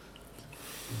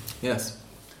 Yes.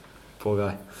 Poor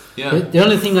guy. Yeah. The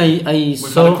only thing I saw...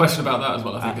 We've had a question about that as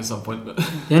well, I think, at some point. But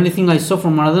the only thing I saw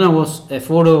from Maradona was a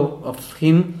photo of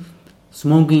him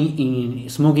smoking in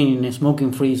a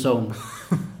smoking-free zone.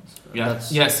 Yeah.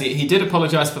 Yes, he did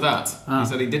apologise for that. He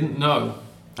said he didn't know.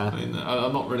 I mean,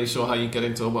 I'm not really sure how you get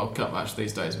into a World Cup match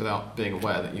these days without being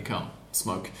aware that you can't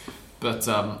smoke. But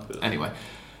anyway...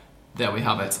 There we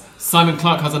have it. Simon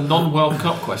Clark has a non-World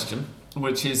Cup question,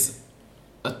 which is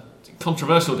a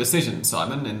controversial decision,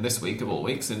 Simon, in this week of all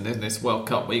weeks, in this World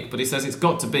Cup week. But he says it's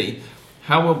got to be,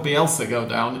 how will Bielsa go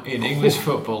down in English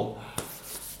football?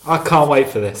 I can't wait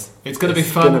for this. It's going to be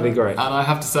fun. It's going to be great. And I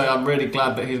have to say, I'm really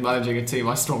glad that he's managing a team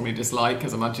I strongly dislike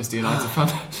as a Manchester United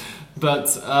fan.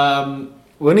 But...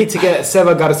 we'll need to get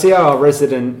Seba Garcia, our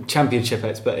resident championship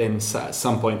expert, in at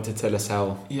some point to tell us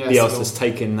how Bielsa's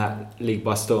taken that league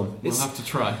by storm. We'll have to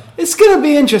try. It's going to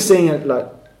be interesting. Like,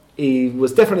 he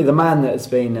was definitely the man that has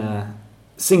been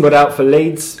singled out for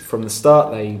Leeds from the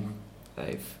start. They've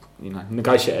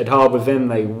negotiated hard with him.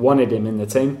 They wanted him in the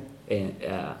team,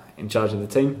 in charge of the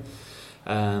team.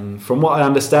 From what I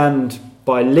understand,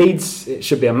 by Leeds, it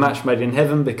should be a match made in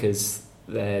heaven because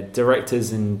their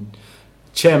directors and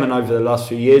chairman over the last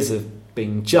few years have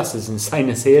been just as insane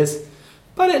as he is.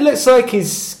 But it looks like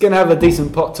he's going to have a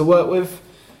decent pot to work with.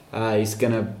 He's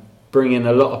going to bring in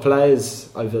a lot of players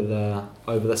over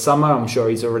the summer. I'm sure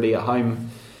he's already at home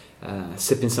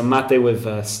sipping some mate with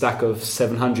a stack of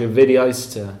 700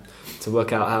 videos to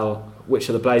work out which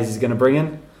of the players he's going to bring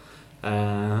in.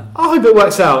 I hope it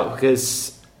works out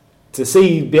because to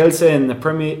see Bielsa in the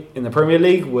Premier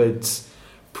League would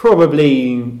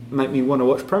probably make me want to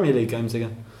watch Premier League games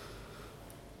again.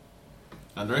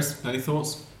 Andres, any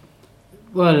thoughts?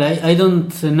 Well, I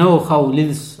don't know how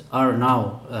Leeds are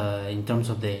now in terms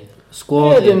of the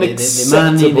squad, the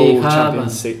money they have.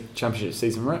 Championship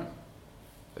season, right?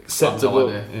 Acceptable. No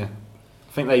idea. Yeah.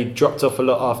 I think they dropped off a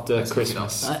lot after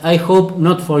Christmas. I hope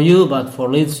not for you, but for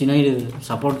Leeds United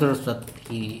supporters that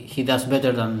he does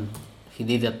better than he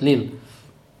did at Lille.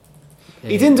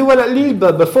 He didn't do well at Lille,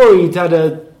 but before he'd had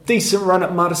a decent run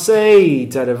at Marseille.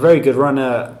 He'd had a very good run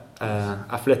at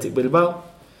Athletic Bilbao.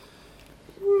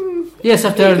 Yes,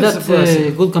 after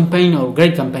that good campaign or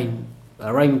great campaign,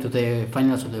 arriving to the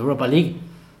finals of the Europa League.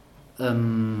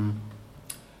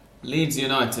 Leeds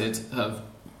United have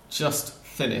just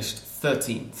finished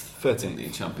 13th in the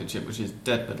Championship, which is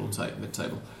dead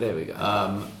mid-table. There we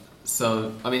go.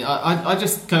 So, I mean, I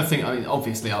just kind of think, I mean,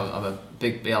 obviously I'm a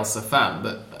big Bielsa fan,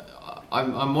 but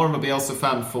I'm more of a Bielsa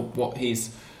fan for what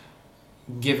he's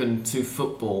given to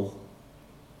football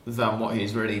than what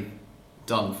he's really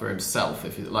done for himself.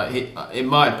 In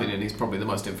my opinion, he's probably the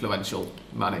most influential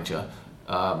manager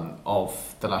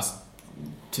of the last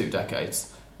 2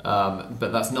 decades.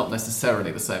 But that's not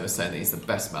necessarily the same as saying that he's the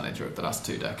best manager of the last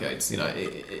 2 decades.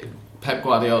 Pep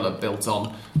Guardiola built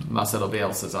on Marcelo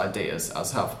Bielsa's ideas,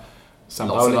 as have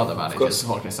lots of other managers,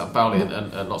 Jorge Sampaoli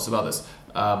and lots of others.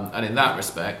 And in that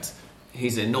respect,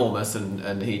 he's enormous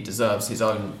and he deserves his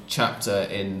own chapter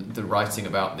in the writing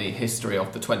about the history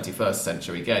of the 21st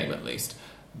century game, at least.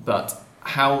 But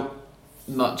how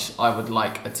much I would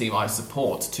like a team I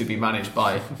support to be managed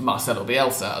by Marcelo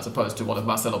Bielsa as opposed to one of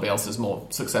Marcelo Bielsa's more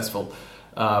successful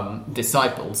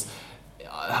disciples,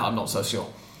 I'm not so sure.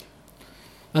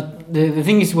 But the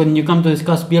thing is, when you come to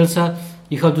discuss Bielsa,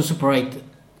 you have to separate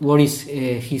what is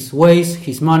his ways,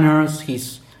 his manners,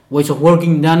 his ways of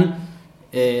working than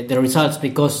the results,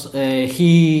 because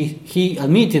he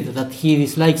admitted that he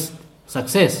dislikes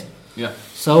success. Yeah.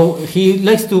 So he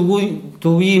likes to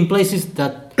be in places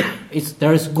that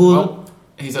there is good. Well,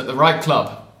 he's at the right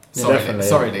club.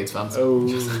 Sorry, Leeds fans. Oh.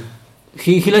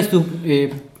 He likes to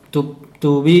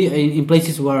be in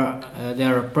places where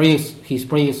his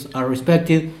projects are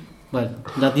respected, but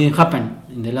that didn't happen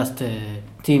in the last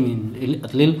team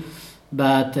at Lille.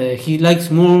 But he likes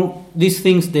more these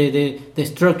things, the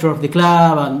structure of the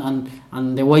club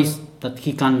and the ways that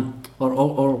he can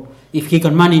or if he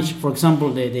can manage, for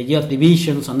example, the youth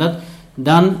divisions and that,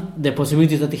 than the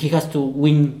possibility that he has to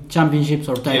win championships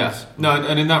or titles. Yeah. No,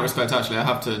 and in that respect, actually, I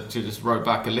have to just row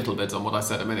back a little bit on what I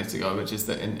said a minute ago, which is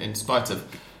that in spite of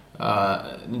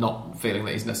not feeling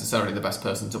that he's necessarily the best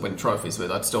person to win trophies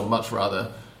with, I'd still much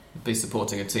rather be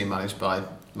supporting a team managed by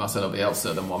Marcelo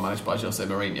Bielsa than one managed by Jose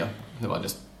Mourinho, who I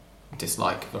just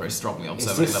dislike very strongly on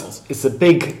so many levels. It's a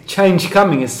big change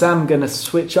coming. Is Sam going to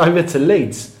switch over to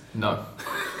Leeds? No.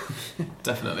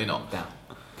 Definitely not. No.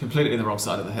 Completely the wrong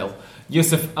side of the hill.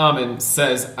 Yusuf Amin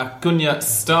says Acuna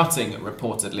starting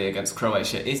reportedly against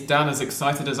Croatia. Is Dan as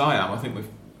excited as I am? I think we've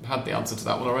had the answer to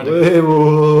that one already.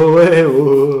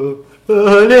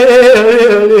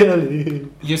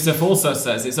 Yusuf also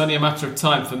says it's only a matter of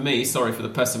time for me, sorry for the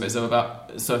pessimism,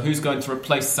 so who's going to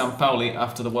replace Sampaoli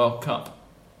after the World Cup?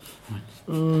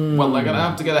 Well, they're going to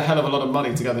have to get a hell of a lot of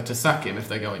money together to sack him if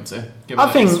they're going to.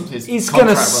 I think his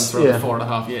contract runs for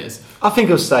 4.5 years. I think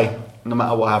he'll stay no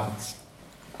matter what happens.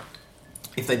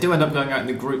 If they do end up going out in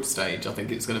the group stage, I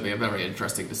think it's going to be a very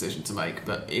interesting decision to make.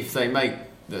 But if they make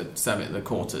the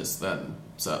quarters, then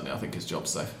certainly I think his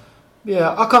job's safe.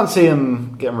 Yeah, I can't see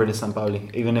him getting rid of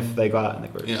Sampaoli, even if they go out in the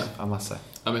groups. Yeah. I must say.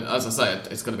 I mean, as I say,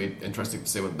 it's going to be interesting to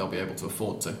see whether they'll be able to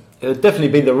afford to. It would definitely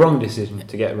be the wrong decision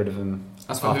to get rid of him.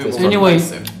 As for who will anyway,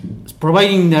 replace him.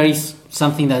 Providing there is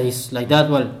something that is like that,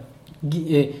 well,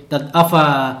 that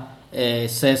AFA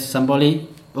says Sampaoli,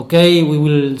 okay, we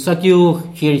will sack you,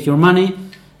 here is your money,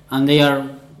 and they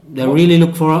really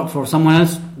look for someone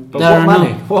else. But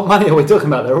what money are we talking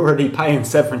about? They're already paying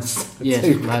severance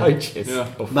to coaches. Yeah.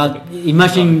 But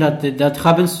imagine that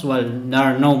happens. Well, there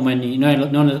are not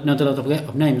a lot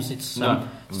of names. It's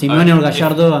Simeone or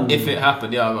Gallardo. And if it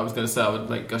happened, I was going to say I would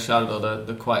make Gallardo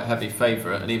the quite heavy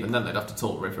favourite, and even then they'd have to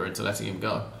talk River into letting him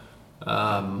go.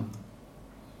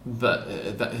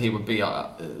 But that he would be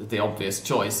the obvious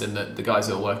choice, in that the guys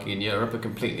who are working in Europe are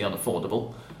completely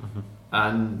unaffordable.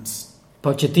 And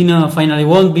Pochettino finally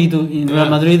won't be in Real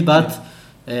Madrid, but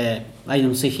I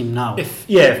don't see him now.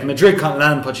 If Madrid can't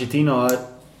land Pochettino,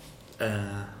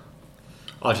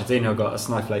 Argentina got a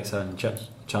snowflake's own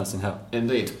chance in hell.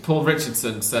 Indeed. Paul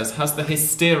Richardson says, has the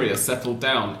hysteria settled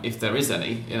down, if there is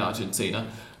any, in Argentina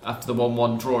after the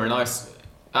 1-1 draw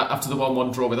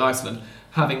with Iceland,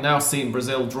 having now seen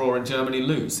Brazil draw and Germany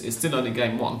lose? It's still only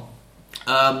game one.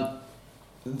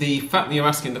 The fact that you're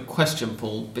asking the question,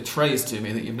 Paul, betrays to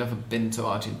me that you've never been to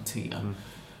Argentina.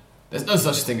 There's no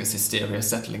such thing as hysteria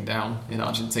settling down in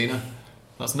Argentina.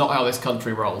 That's not how this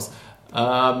country rolls.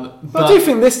 But I do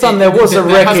think this time there was a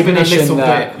recognition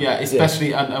that...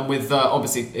 especially, and with,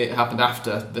 obviously, it happened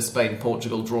after the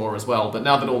Spain-Portugal draw as well, but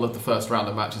now that all of the first round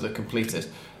of matches are completed,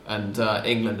 and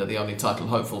England are the only title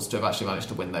hopefuls to have actually managed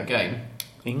to win their game.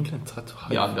 England title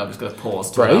hopeful? Yeah, I'm just going to pause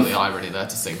to allow the irony there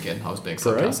to sink in. I was being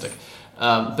sarcastic.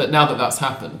 But now that that's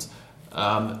happened,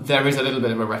 there is a little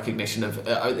bit of a recognition of...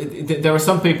 there are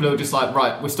some people who are just like,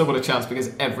 right, we've still got a chance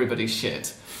because everybody's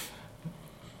shit.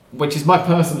 Which is my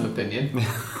personal opinion.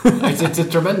 It's a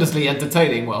tremendously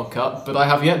entertaining World Cup, but I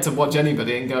have yet to watch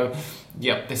anybody and go,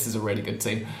 yep, this is a really good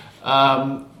team.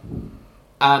 And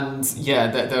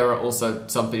there are also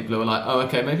some people who are like, oh,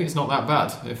 okay, maybe it's not that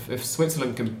bad. If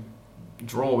Switzerland can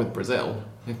draw with Brazil,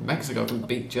 if Mexico can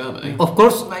beat Germany, of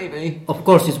course, maybe. Of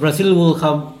course, if Brazil will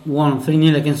have won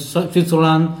 3-0 against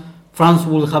Switzerland, France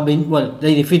will have been,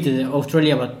 they defeated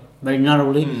Australia, but very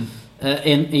narrowly.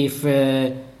 And if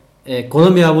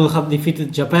Colombia will have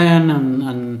defeated Japan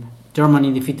and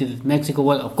Germany defeated Mexico,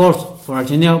 well, of course, for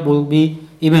Argentina will be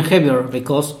even heavier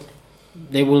because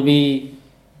they will be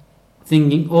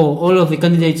thinking, oh, all of the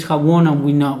candidates have won and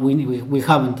we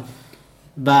haven't.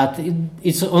 But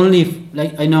it's only,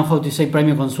 like, I know how to say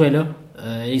premio consuelo.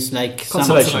 It's like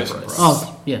consolation prize.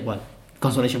 Oh, yeah,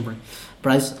 consolation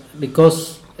prize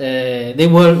because they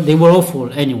were awful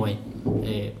anyway.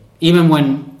 Even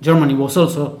when Germany was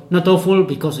also not awful,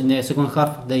 because in the second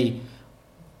half they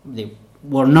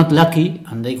were not lucky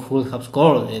and they could have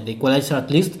scored the equalizer at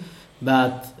least.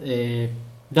 But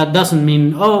that doesn't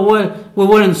mean, we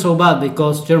weren't so bad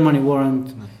because Germany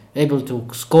weren't able to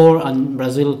score and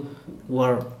Brazil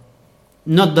were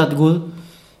not that good.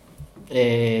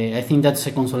 I think that's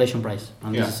a consolation prize.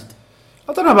 And this is it.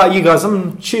 I don't know about you guys.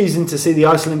 I'm choosing to see the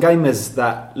Iceland game as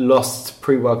that lost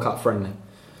pre-World Cup friendly.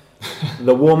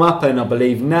 The warm-up, and I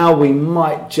believe now we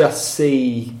might just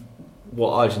see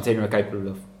what Argentina are capable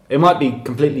of. It might be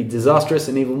completely disastrous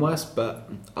and even worse, but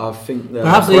I think the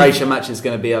Croatia match is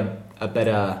going to be a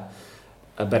better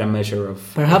measure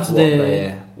of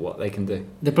what they can do.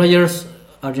 The players,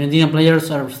 Argentinian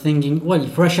players, are thinking, well,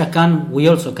 if Russia can, we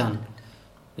also can,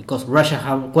 because Russia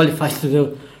have qualified to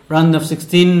the round of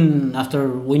 16 after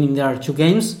winning their 2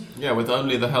 games. Yeah, with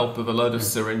only the help of a load of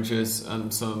syringes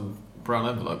and some brown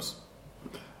envelopes.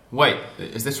 Wait,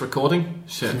 is this recording?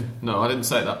 Shit. No, I didn't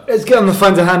say that. Let's get on the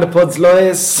phone to Handapods,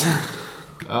 lawyers.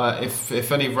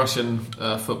 If any Russian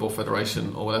Football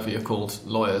Federation or whatever you're called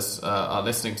lawyers are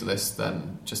listening to this,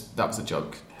 then that was a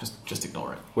joke. Just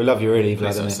ignore it. We love you really,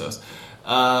 Vladimir.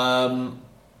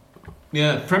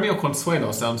 Premio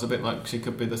Consuelo sounds a bit like she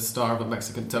could be the star of a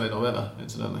Mexican telenovela,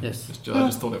 incidentally. Yes. I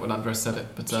just thought it when Andres said it,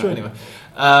 but anyway.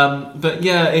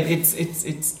 It's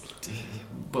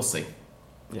we'll see.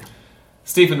 Yeah.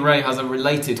 Stephen Ray has a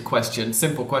related question,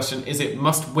 simple question. Is it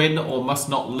must win or must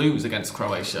not lose against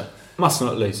Croatia? Must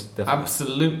not lose, definitely.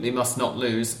 Absolutely must not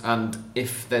lose, and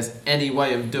if there's any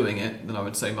way of doing it, then I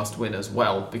would say must win as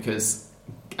well, because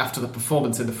after the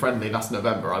performance in the friendly last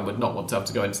November, I would not want to have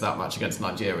to go into that match against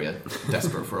Nigeria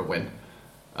desperate for a win.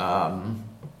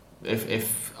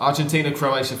 If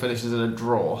Argentina-Croatia finishes in a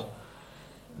draw,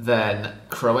 then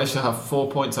Croatia have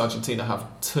 4 points, Argentina have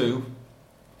 2,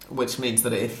 which means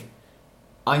that if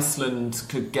Iceland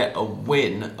could get a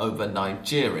win over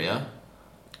Nigeria,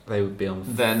 they would be on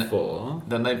 4.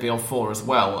 Then they'd be on 4 as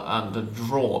well, and a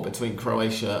draw between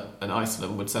Croatia and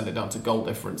Iceland would send it down to goal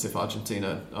difference if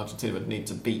Argentina would need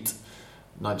to beat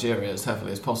Nigeria as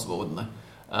heavily as possible, wouldn't they?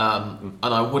 And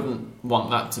I wouldn't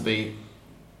want that to be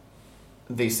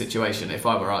the situation if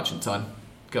I were Argentine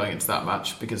going into that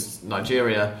match, because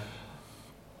Nigeria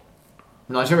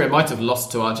might have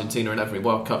lost to Argentina in every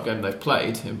World Cup game they've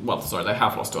played. Well, sorry, they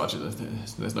have lost to Argentina.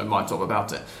 There's no might talk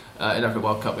about it. In every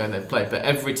World Cup game they've played. But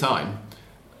every time,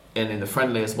 and in the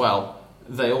friendly as well,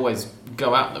 they always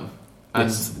go at them. And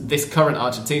Yes. this current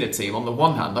Argentina team, on the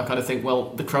one hand, I kind of think, well,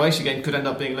 the Croatia game could end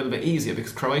up being a little bit easier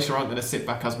because Croatia aren't going to sit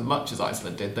back as much as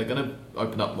Iceland did. They're going to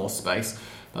open up more space.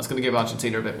 That's going to give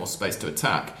Argentina a bit more space to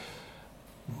attack.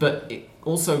 But it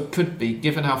also could be,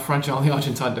 given how fragile the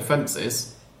Argentine defence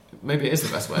is, maybe it is the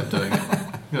best way of doing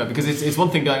it. Because it's one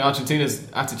thing going, Argentina's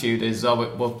attitude is,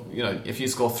 if you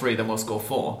score 3, then we'll score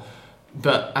 4.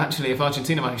 But actually, if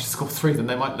Argentina manage to score 3, then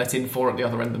they might let in 4 at the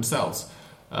other end themselves.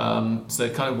 So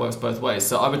it kind of works both ways.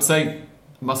 So I would say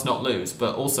must not lose,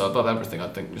 but also above everything, I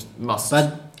think just must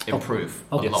improve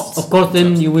a lot. Of course,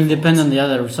 then you will depend on the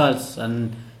other results,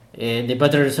 and the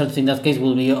better results in that case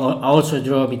will be also a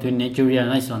draw between Nigeria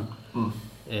and Iceland.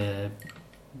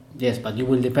 Yes, but you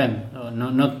will depend.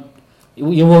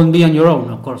 You won't be on your own,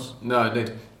 of course. No,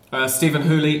 indeed. Stephen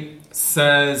Hooley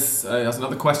says, has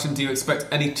another question. Do you expect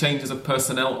any changes of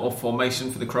personnel or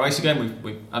formation for the Croatia game?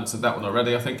 We've answered that one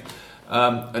already, I think.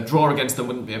 A draw against them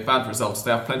wouldn't be a bad result.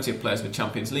 They have plenty of players with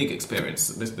Champions League experience.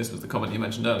 This was the comment you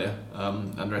mentioned earlier,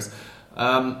 Andres.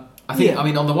 I think, I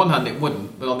mean, on the one hand it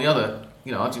wouldn't, but on the other,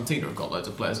 Argentina have got loads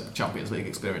of players with Champions League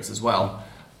experience as well.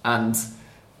 And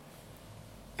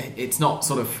it's not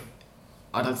sort of...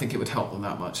 I don't think it would help them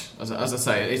that much. As I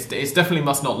say, it's definitely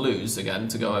must not lose, again,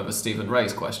 to go over Stephen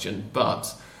Ray's question,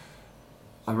 but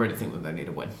I really think that they need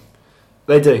a win.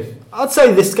 They do. I'd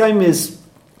say this game is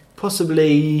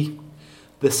possibly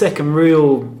the second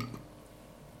real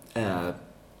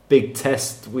big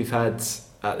test we've had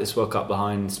at this World Cup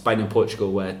behind Spain and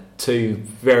Portugal, where two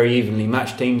very evenly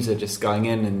matched teams are just going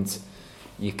in and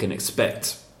you can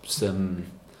expect some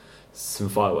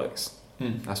fireworks.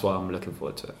 That's why I'm looking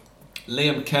forward to it.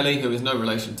 Liam Kelly, who is no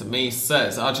relation to me,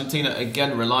 says Argentina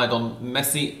again relied on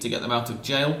Messi to get them out of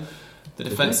jail. The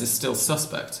defence is still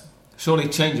suspect. Surely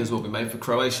changes will be made for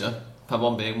Croatia,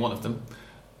 Pavon being one of them.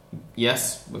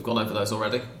 Yes, we've gone over those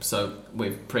already, so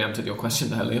we've preempted your question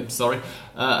there, Liam, sorry.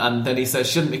 And then he says,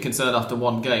 shouldn't be concerned after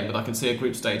one game, but I can see a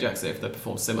group stage exit if they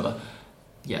perform similar.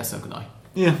 Yeah, so can I.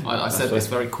 Yeah, I said this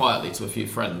very quietly to a few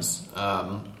friends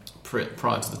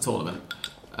prior to the tournament.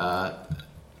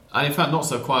 And in fact, not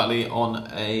so quietly on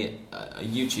a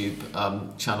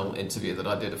YouTube channel interview that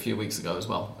I did a few weeks ago as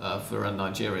well for a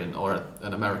Nigerian or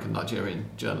an American Nigerian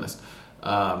journalist.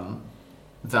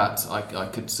 That I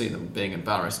could see them being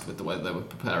embarrassed with the way they were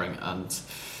preparing, and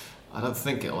I don't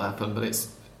think it'll happen, but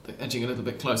it's edging a little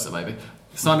bit closer maybe.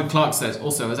 Simon Clark says,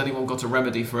 also, has anyone got a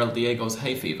remedy for El Diego's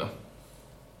hay fever?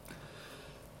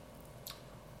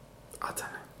 I don't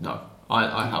know. No.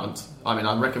 I haven't. I mean,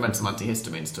 I recommend some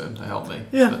antihistamines to him to help me.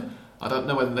 Yeah. But I don't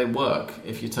know whether they work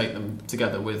if you take them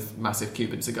together with massive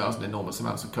Cuban cigars and enormous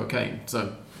amounts of cocaine.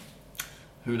 So,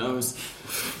 who knows?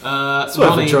 It's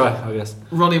worth a try, I guess.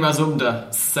 Ronnie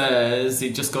Mazumda says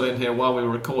he just got in here while we were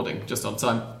recording, just on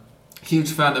time.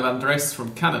 Huge fan of Andres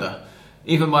from Canada.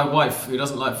 Even my wife, who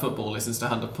doesn't like football, listens to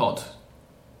Hand of Pod.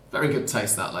 Very good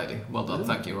taste, that lady. Well done,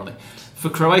 thank you, Ronnie. For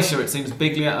Croatia, it seems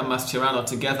Biglia and Mascherano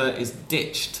together is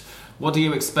ditched. What do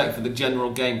you expect for the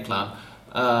general game plan?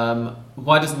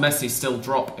 Why does Messi still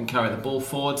drop and carry the ball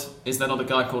forward? Is there not a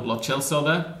guy called Lo Celso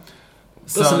there?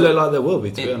 Doesn't look like there will be,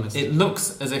 to be honest. It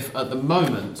looks as if, at the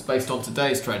moment, based on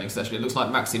today's training session, it looks like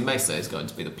Maxi Mesa is going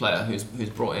to be the player who's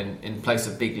brought in place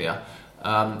of Biglia,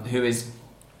 who is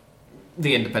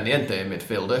the Independiente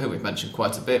midfielder, who we've mentioned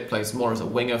quite a bit, plays more as a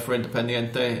winger for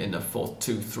Independiente in a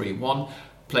 4-2-3-1,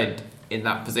 played in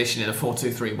that position in a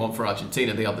 4-2-3-1 for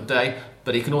Argentina the other day,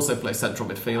 but he can also play central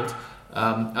midfield,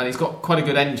 and he's got quite a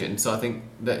good engine, so I think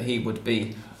that he would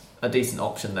be a decent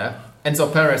option there.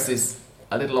 Enzo Perez is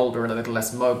a little older and a little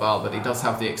less mobile, but he does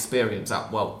have the experience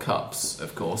at World Cups,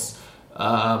 of course.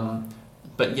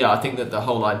 But yeah, I think that the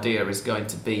whole idea is going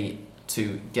to be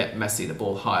to get Messi the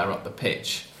ball higher up the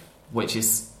pitch, which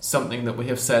is something that we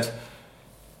have said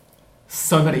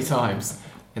so many times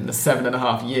in the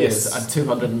 7.5 years and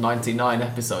 299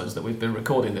 episodes that we've been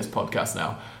recording this podcast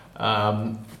now.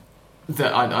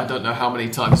 That I don't know how many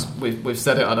times we've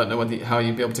said it. I don't know how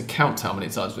you'd be able to count how many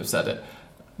times we've said it.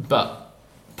 But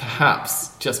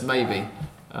perhaps, just maybe,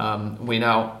 we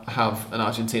now have an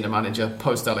Argentina manager,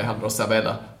 post Alejandro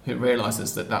Sabella, who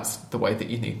realises that that's the way that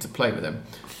you need to play with him.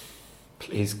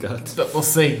 Please, God. But we'll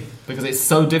see, because it's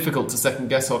so difficult to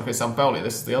second-guess Jorge Sampaoli.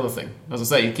 This is the other thing. As I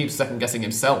say, he keeps second-guessing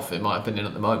himself, in my opinion,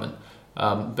 at the moment.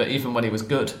 But even when he was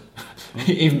good,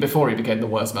 even before he became the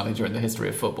worst manager in the history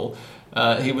of football,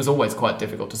 he was always quite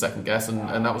difficult to second-guess,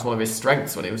 and that was one of his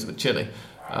strengths when he was with Chile.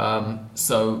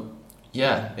 So,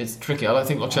 yeah, it's tricky. I don't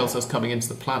think Lo Celso's coming into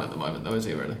the plan at the moment, though, is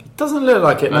he, really? It doesn't look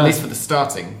like it, At least for the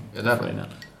starting 11.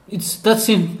 That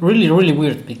seems really, really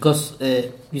weird, because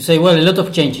you say, well, a lot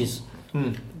of changes.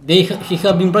 he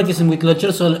have been practicing with Lo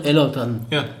Celso a lot, and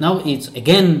Yeah. now it's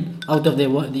again out of the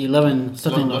 11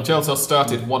 starting. Lo Celso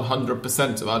started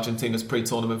 100% of Argentina's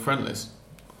pre-tournament friendlies.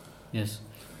 Yes,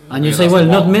 and you Yeah, say, that's well,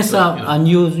 the not one, Mesa, but, you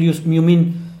know. and you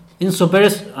mean Enzo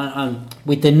Perez, and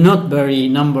with a not very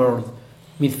numbered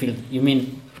midfield. You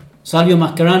mean Salvio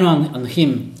Mascherano and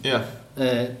him. Yeah.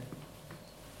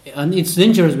 And it's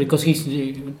dangerous because he's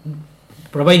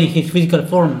providing his physical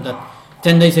form. That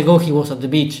 10 days ago he was at the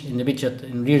beach in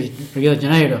Rio de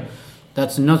Janeiro.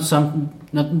 That's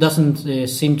doesn't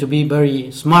seem to be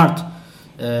very smart.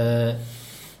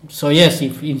 So yes,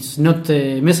 if it's not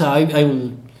Mesa, I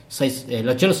will say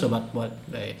Lo Celso, but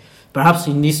perhaps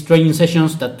in these training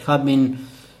sessions that have been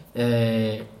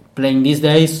playing these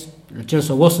days, Lo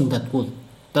Celso wasn't that good.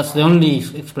 That's the only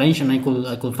explanation I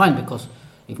could find, because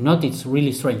if not, it's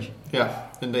really strange. Yeah,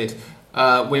 indeed.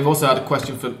 We've also had a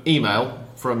question from email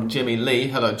from Jimmy Lee.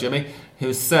 Hello, Jimmy,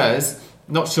 who says,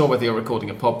 not sure whether you're recording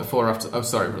a pod before or after. Oh,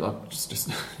 sorry, just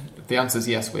the answer is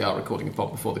yes, we are recording a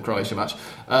pod before the Croatia match.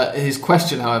 His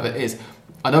question, however, is,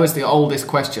 I know it's the oldest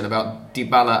question about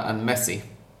Dybala and Messi.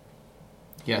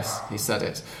 Yes, he said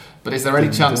it. But is there any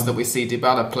chance that we see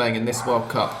Dybala playing in this World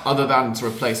Cup other than to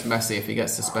replace Messi if he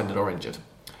gets suspended or injured?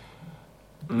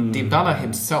 Dybala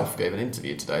himself gave an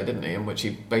interview today, didn't he, in which he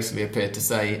basically appeared to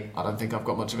say, I don't think I've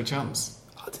got much of a chance.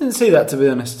 I didn't see that, to be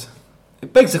honest.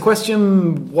 It begs the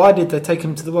question, why did they take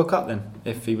him to the World Cup then?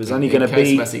 If he was only going to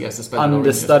be Messi gets suspended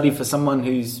understudy for someone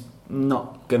who's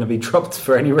not going to be dropped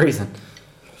for any reason.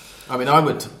 I mean, I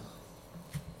would...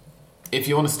 If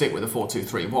you want to stick with a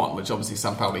 4-2-3-1, which obviously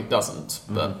Sampaoli doesn't,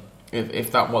 but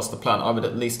if that was the plan, I would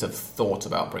at least have thought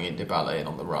about bringing Dybala in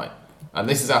on the right. And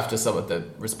this is after some of the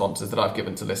responses that I've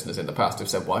given to listeners in the past who've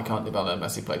said, why can't Dybala and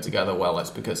Messi play together? Well, it's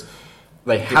because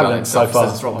they haven't so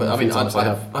far. But I mean, I'd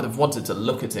have wanted to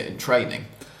look at it in training,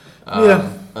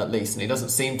 at least, and he doesn't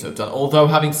seem to have done. Although,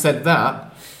 having said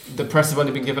that, the press have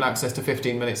only been given access to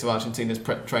 15 minutes of Argentina's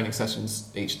training sessions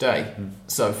each day.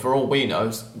 So, for all we know,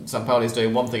 Sampaoli is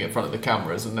doing one thing in front of the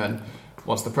cameras, and then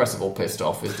once the press have all pissed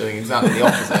off, is doing exactly the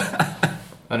opposite,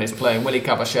 and is playing Willy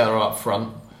Caballero up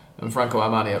front and Franco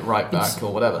Armani at right back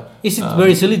or whatever. Is it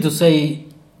very silly to say,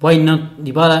 why not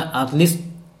Dybala at least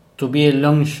to be a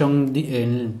long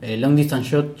distance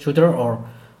shooter or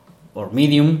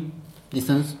medium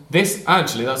distance?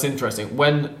 That's interesting.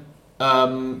 When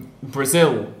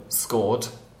Brazil scored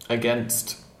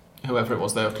against whoever it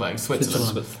was they were playing,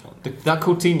 Switzerland. That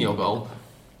Coutinho goal,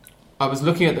 I was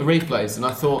looking at the replays and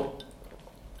I thought,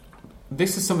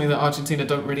 this is something that Argentina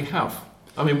don't really have.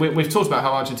 I mean, we've talked about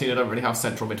how Argentina don't really have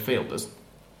central midfielders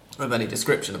of any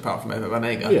description apart from Ever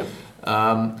Banega. Yeah.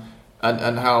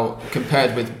 And how,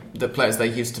 compared with the players they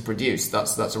used to produce,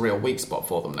 that's a real weak spot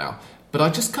for them now. But I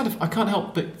can't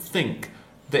help but think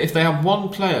that if they have one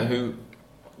player who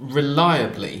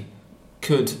reliably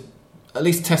could at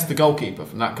least test the goalkeeper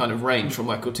from that kind of range from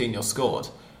where Coutinho scored,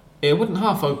 it wouldn't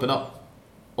half open up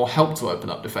or help to open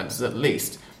up defences at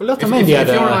least. Well, if you're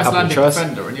an Icelandic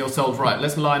defender and you're told, right,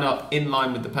 let's line up in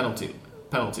line with the penalty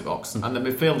box, and the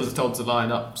midfielders are told to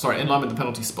line up, in line with the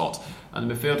penalty spot,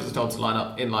 and the midfielders are told to line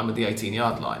up in line with the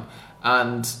 18-yard line,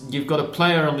 and you've got a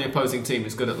player on the opposing team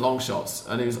who's good at long shots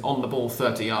and who's on the ball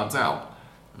 30 yards out,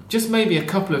 just maybe a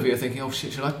couple of you are thinking, oh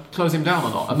shit, should I close him down or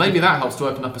not? And maybe that helps to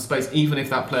open up a space even if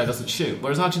that player doesn't shoot.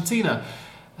 Whereas Argentina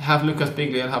have Lucas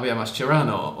Biglia and Javier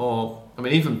Mascherano, or I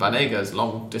mean, even Banega's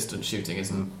long distance shooting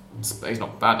isn't. He's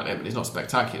not bad at it, but he's not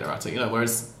spectacular at it.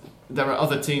 Whereas there are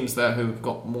other teams there who've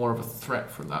got more of a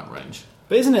threat from that range.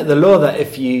 But isn't it the law that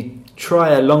if you try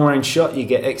a long range shot, you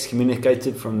get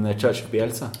excommunicated from the Church of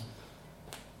Bielsa?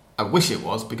 I wish it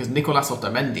was, because Nicolas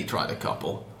Otamendi tried a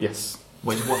couple. Yes.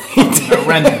 Which was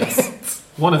horrendous.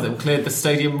 One of them cleared the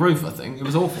stadium roof, I think. It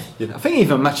was awful. Yeah. I think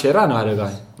even Mascherano had a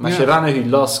guy. Mascherano, who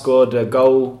last scored a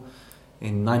goal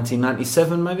in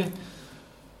 1997, maybe?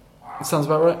 That sounds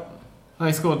about right.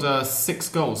 He scored 6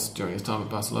 goals during his time at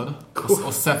Barcelona. Cool.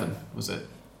 Or 7, was it?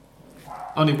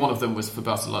 Only one of them was for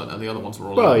Barcelona, and the other ones were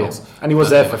all goals. And he was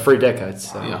there for 3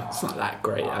 decades, so yeah. It's not that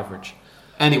great average.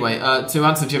 Anyway, to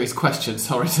answer Jimmy's question,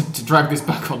 sorry to drag this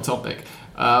back on topic,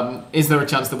 is there a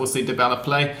chance that we'll see Dybala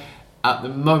play? At the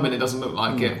moment, it doesn't look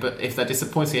like it, but if they're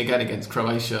disappointing again against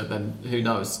Croatia, then who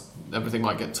knows? Everything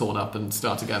might get torn up and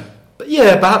start again. But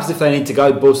yeah, perhaps if they need to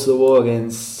go balls to the wall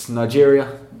against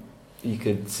Nigeria, you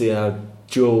could see a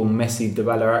dual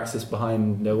Messi-Dybala axis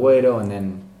behind Agüero, and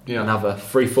then another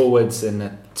 3 forwards and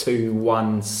a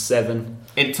 2-1-7.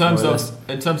 In terms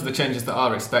of the changes that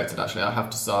are expected, actually, I have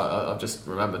to say, I've just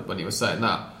remembered when you were saying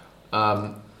that.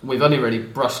 We've only really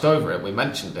brushed over it. We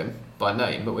mentioned him by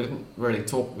name, but we didn't really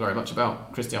talk very much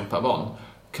about Christian Pavón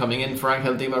coming in for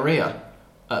Angel Di Maria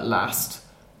at last.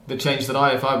 The change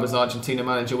that if I was Argentina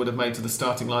manager, would have made to the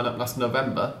starting lineup last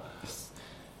November.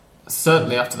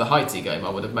 Certainly after the Haiti game, I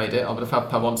would have made it. I would have had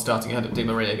Pavon starting ahead of Di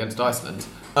Maria against Iceland.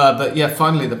 But yeah,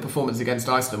 finally the performance against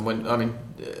Iceland.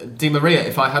 Di Maria,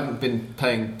 if I hadn't been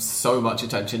paying so much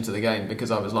attention to the game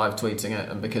because I was live tweeting it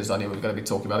and because I knew we were going to be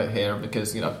talking about it here and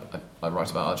because I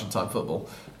write about Argentine football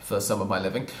for some of my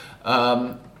living,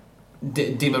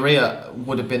 Di Maria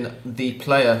would have been the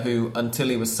player who, until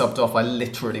he was subbed off, I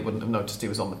literally wouldn't have noticed he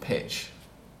was on the pitch.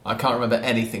 I can't remember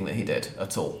anything that he did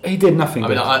at all. He did nothing.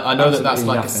 I know that that's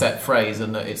like nothing. a set phrase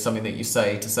and that it's something that you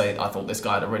say to say, I thought this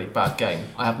guy had a really bad game.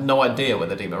 I have no idea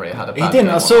whether Di Maria had a bad game. He didn't.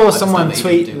 I saw someone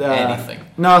tweet anything.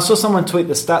 No, I saw someone tweet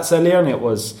the stats earlier and it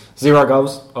was 0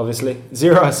 goals, obviously,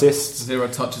 0 assists, 0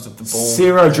 touches of the ball,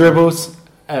 0 dribbles,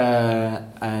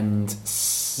 and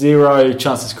 0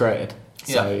 chances created.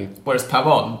 Yeah. Whereas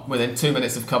Pavon, within 2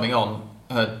 minutes of coming on,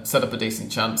 had set up a decent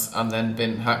chance and then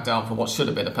been hacked down for what should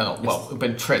have been a penalty. Yes. Well,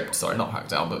 been tripped, sorry, not hacked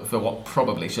down, but for what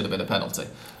probably should have been a penalty,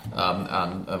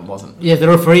 and wasn't. Yeah, the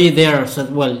referee there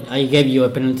said, well, I gave you a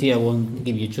penalty, I won't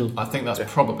give you 2. I think that's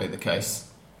probably the case.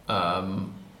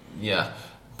 Yeah.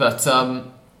 But,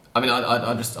 I'm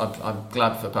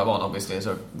glad for Pavon, obviously, as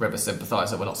a River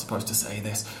sympathiser. We're not supposed to say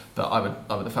this, but I would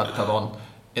have had Pavon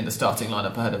in the starting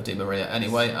lineup ahead of Di Maria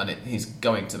anyway, and he's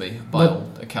going to be, by all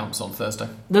accounts, on Thursday.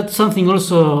 That's something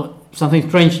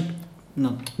strange,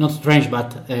 not strange,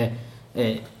 but that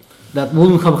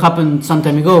wouldn't have happened some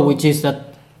time ago, which is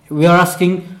that we are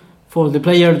asking for the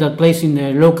player that plays in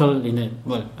the local,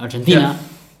 Argentina,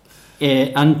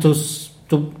 and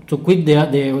to quit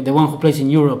the one who plays in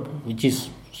Europe, which is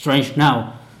strange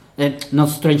now. Not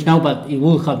strange now, but it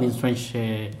would have been strange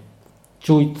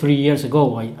 2-3 years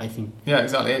ago, I think. Yeah,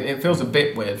 exactly. It feels a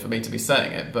bit weird for me to be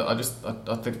saying it, but I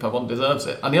think Pavon deserves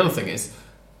it. And the other thing is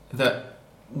that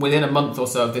within a month or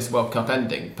so of this World Cup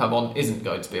ending, Pavon isn't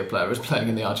going to be a player who's playing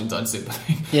in the Argentine Super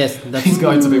League. Yes, he's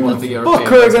going to be one of the European.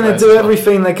 Boca are going to do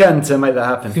everything they can to make that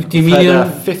happen.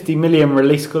 50 million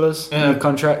release clause in the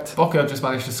contract. Boca have just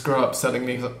managed to screw up selling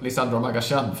Lisandro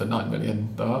Magashan for 9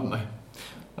 million, though, haven't they?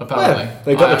 Apparently,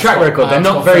 they've got the track record. They're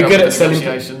not very good at selling.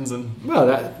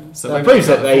 That proves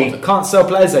that they can't sell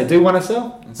players they do want to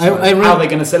sell. So how are they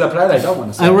going to sell a player they don't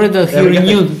want to sell? I read that he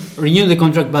renewed the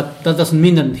contract, but that doesn't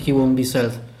mean that he won't be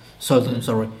sold.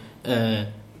 Sorry,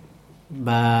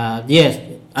 but yes,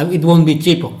 it won't be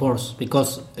cheap, of course,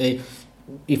 because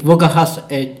if Boca has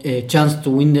a chance to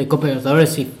win the Copa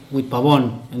Libertadores with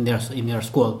Pavon in their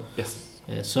squad, yes.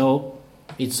 So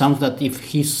it sounds that if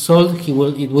he's sold,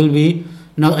 it will be.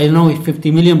 Not, I don't know if 50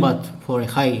 million, but for a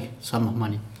high sum of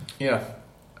money. Yeah.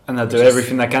 And they'll do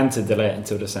everything they can to delay it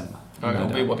until December. It'll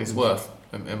be what he's worth,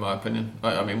 in my opinion.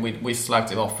 I mean, we slagged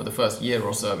him off for the first year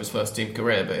or so of his first team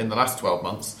career, but in the last 12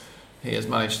 months, he has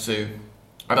managed to...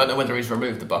 I don't know whether he's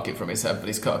removed the bucket from his head, but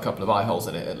he's cut a couple of eye holes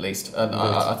in it, at least. And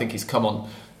I think he's come on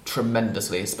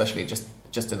tremendously, especially just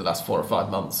in the last 4 or 5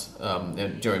 months,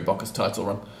 during Boca's title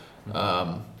run.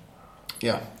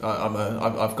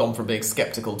 I've gone from being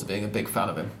sceptical to being a big fan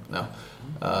of him now.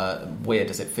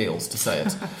 Weird as it feels to say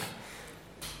it.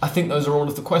 I think those are all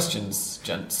of the questions,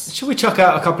 gents. Should we chuck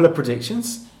out a couple of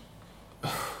predictions?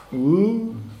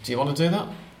 Ooh. Do you want to do that?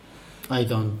 I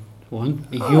don't want.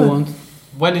 If you want.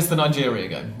 When is the Nigeria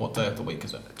game? What day of the week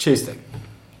is it? Tuesday.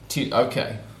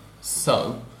 Okay.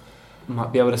 So...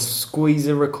 might be able to squeeze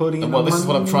a recording in. Well, this is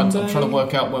what I'm trying to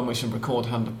work out when we should record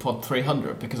Pod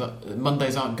 300, because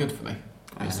Mondays aren't good for me.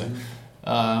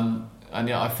 And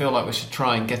I feel like we should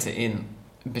try and get it in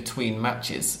between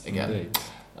matches again.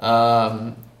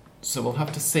 So we'll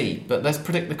have to see. But let's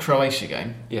predict the Croatia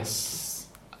game. Yes.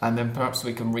 And then perhaps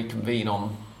we can reconvene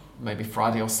on maybe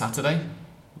Friday or Saturday.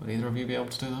 Would either of you be able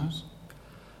to do those?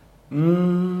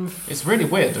 It's really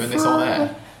weird doing this on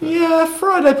air. Yeah,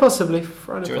 Friday possibly.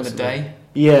 During the day?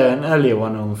 Yeah, an earlier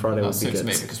one on Friday would be good. That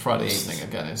suits me, because Friday evening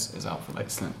again is out for me.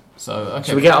 Excellent. So, okay.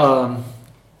 Should we get our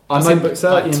notebooks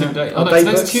out?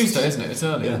 It's Tuesday, isn't it? It's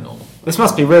earlier than normal. This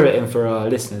must be riveting for our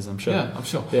listeners, I'm sure. Yeah, I'm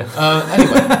sure. Yeah.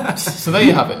 Anyway, so there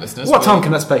you have it, listeners. What time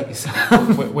can that space?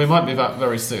 we might be back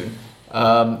very soon,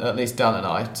 at least Dan and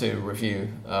I, to review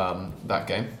that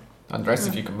game. Andres,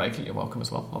 if you can make it, you're welcome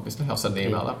as well, obviously. I'll send the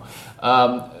email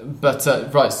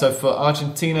out. Right, so for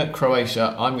Argentina,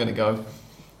 Croatia, I'm going to go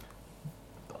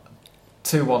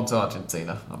 2-1 to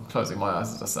Argentina. I'm closing my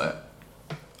eyes as I say it.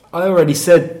 I already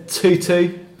said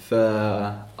 2-2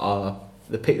 for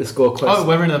the Pick the Score quest. Oh,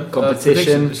 we're in a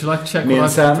competition. Should I check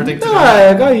what I've predicted?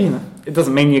 No, go, It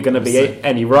doesn't mean you're going to be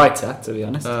any writer, to be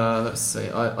honest. Let's see.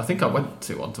 I think I went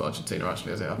 2-1 to Argentina,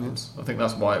 actually, as it happens. I think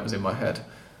that's why it was in my head.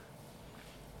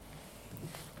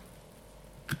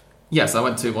 Yes, I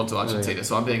went 2-1 to Argentina,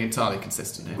 so I'm being entirely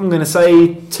consistent here. I'm going to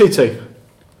say 2-2.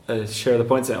 Share of the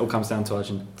points, and it all comes down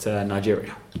to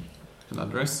Nigeria. And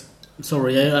Andres?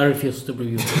 Sorry, I refuse to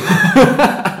preview.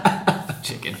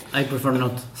 Chicken. I prefer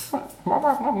not.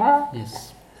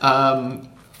 Yes.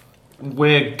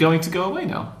 We're going to go away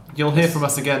now. You'll hear from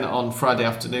us again on Friday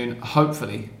afternoon,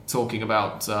 hopefully talking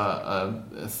about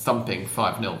a thumping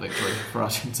 5-0 victory for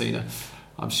Argentina.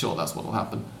 I'm sure that's what will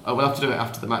happen. We'll have to do it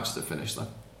after the matches are finished, though.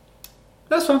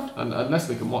 That's fine. And unless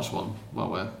we can watch one while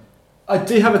we're... I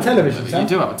do have a television. You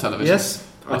do have a television. Yes.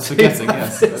 I was forgetting,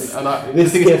 yes.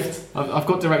 This gift. I've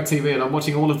got DirecTV and I'm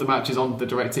watching all of the matches on the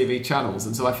DirecTV channels,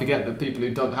 and so I forget that people who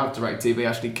don't have DirecTV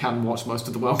actually can watch most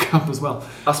of the World Cup as well.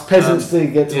 Us peasants do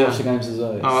get to watch the games as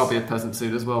well. I'll be a peasant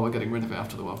soon as well. We're getting rid of it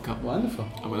after the World Cup. Wonderful.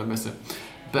 I'm going to miss it.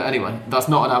 But anyway, that's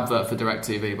not an advert for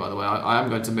DirecTV, by the way. I am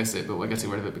going to miss it, but we're getting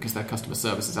rid of it because their customer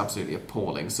service is absolutely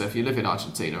appalling. So if you live in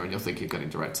Argentina and you think you're getting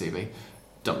DirecTV,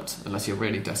 don't, unless you're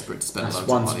really desperate to spend That's loads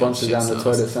one of money sponsor on down shit the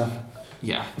service. toilet, Sam.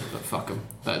 Yeah, but fuck them.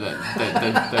 They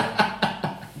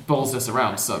balls us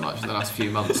around so much in the last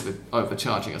few months with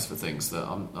overcharging us for things that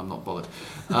I'm not bothered.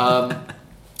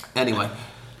 Anyway,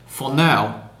 for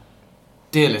now,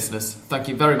 dear listeners, thank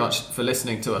you very much for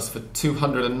listening to us for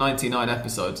 299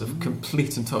 episodes of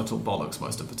complete and total bollocks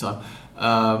most of the time.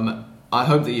 I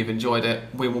hope that you've enjoyed it.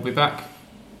 We will be back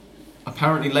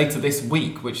apparently later this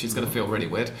week, which is going to feel really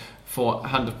weird, for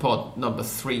Hand of Pod number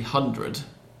 300.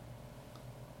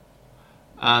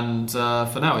 And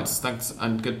for now, it's thanks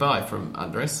and goodbye from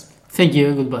Andres. Thank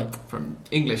you, goodbye. From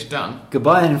English Dan.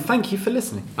 Goodbye and thank you for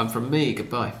listening. And from me,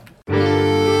 goodbye.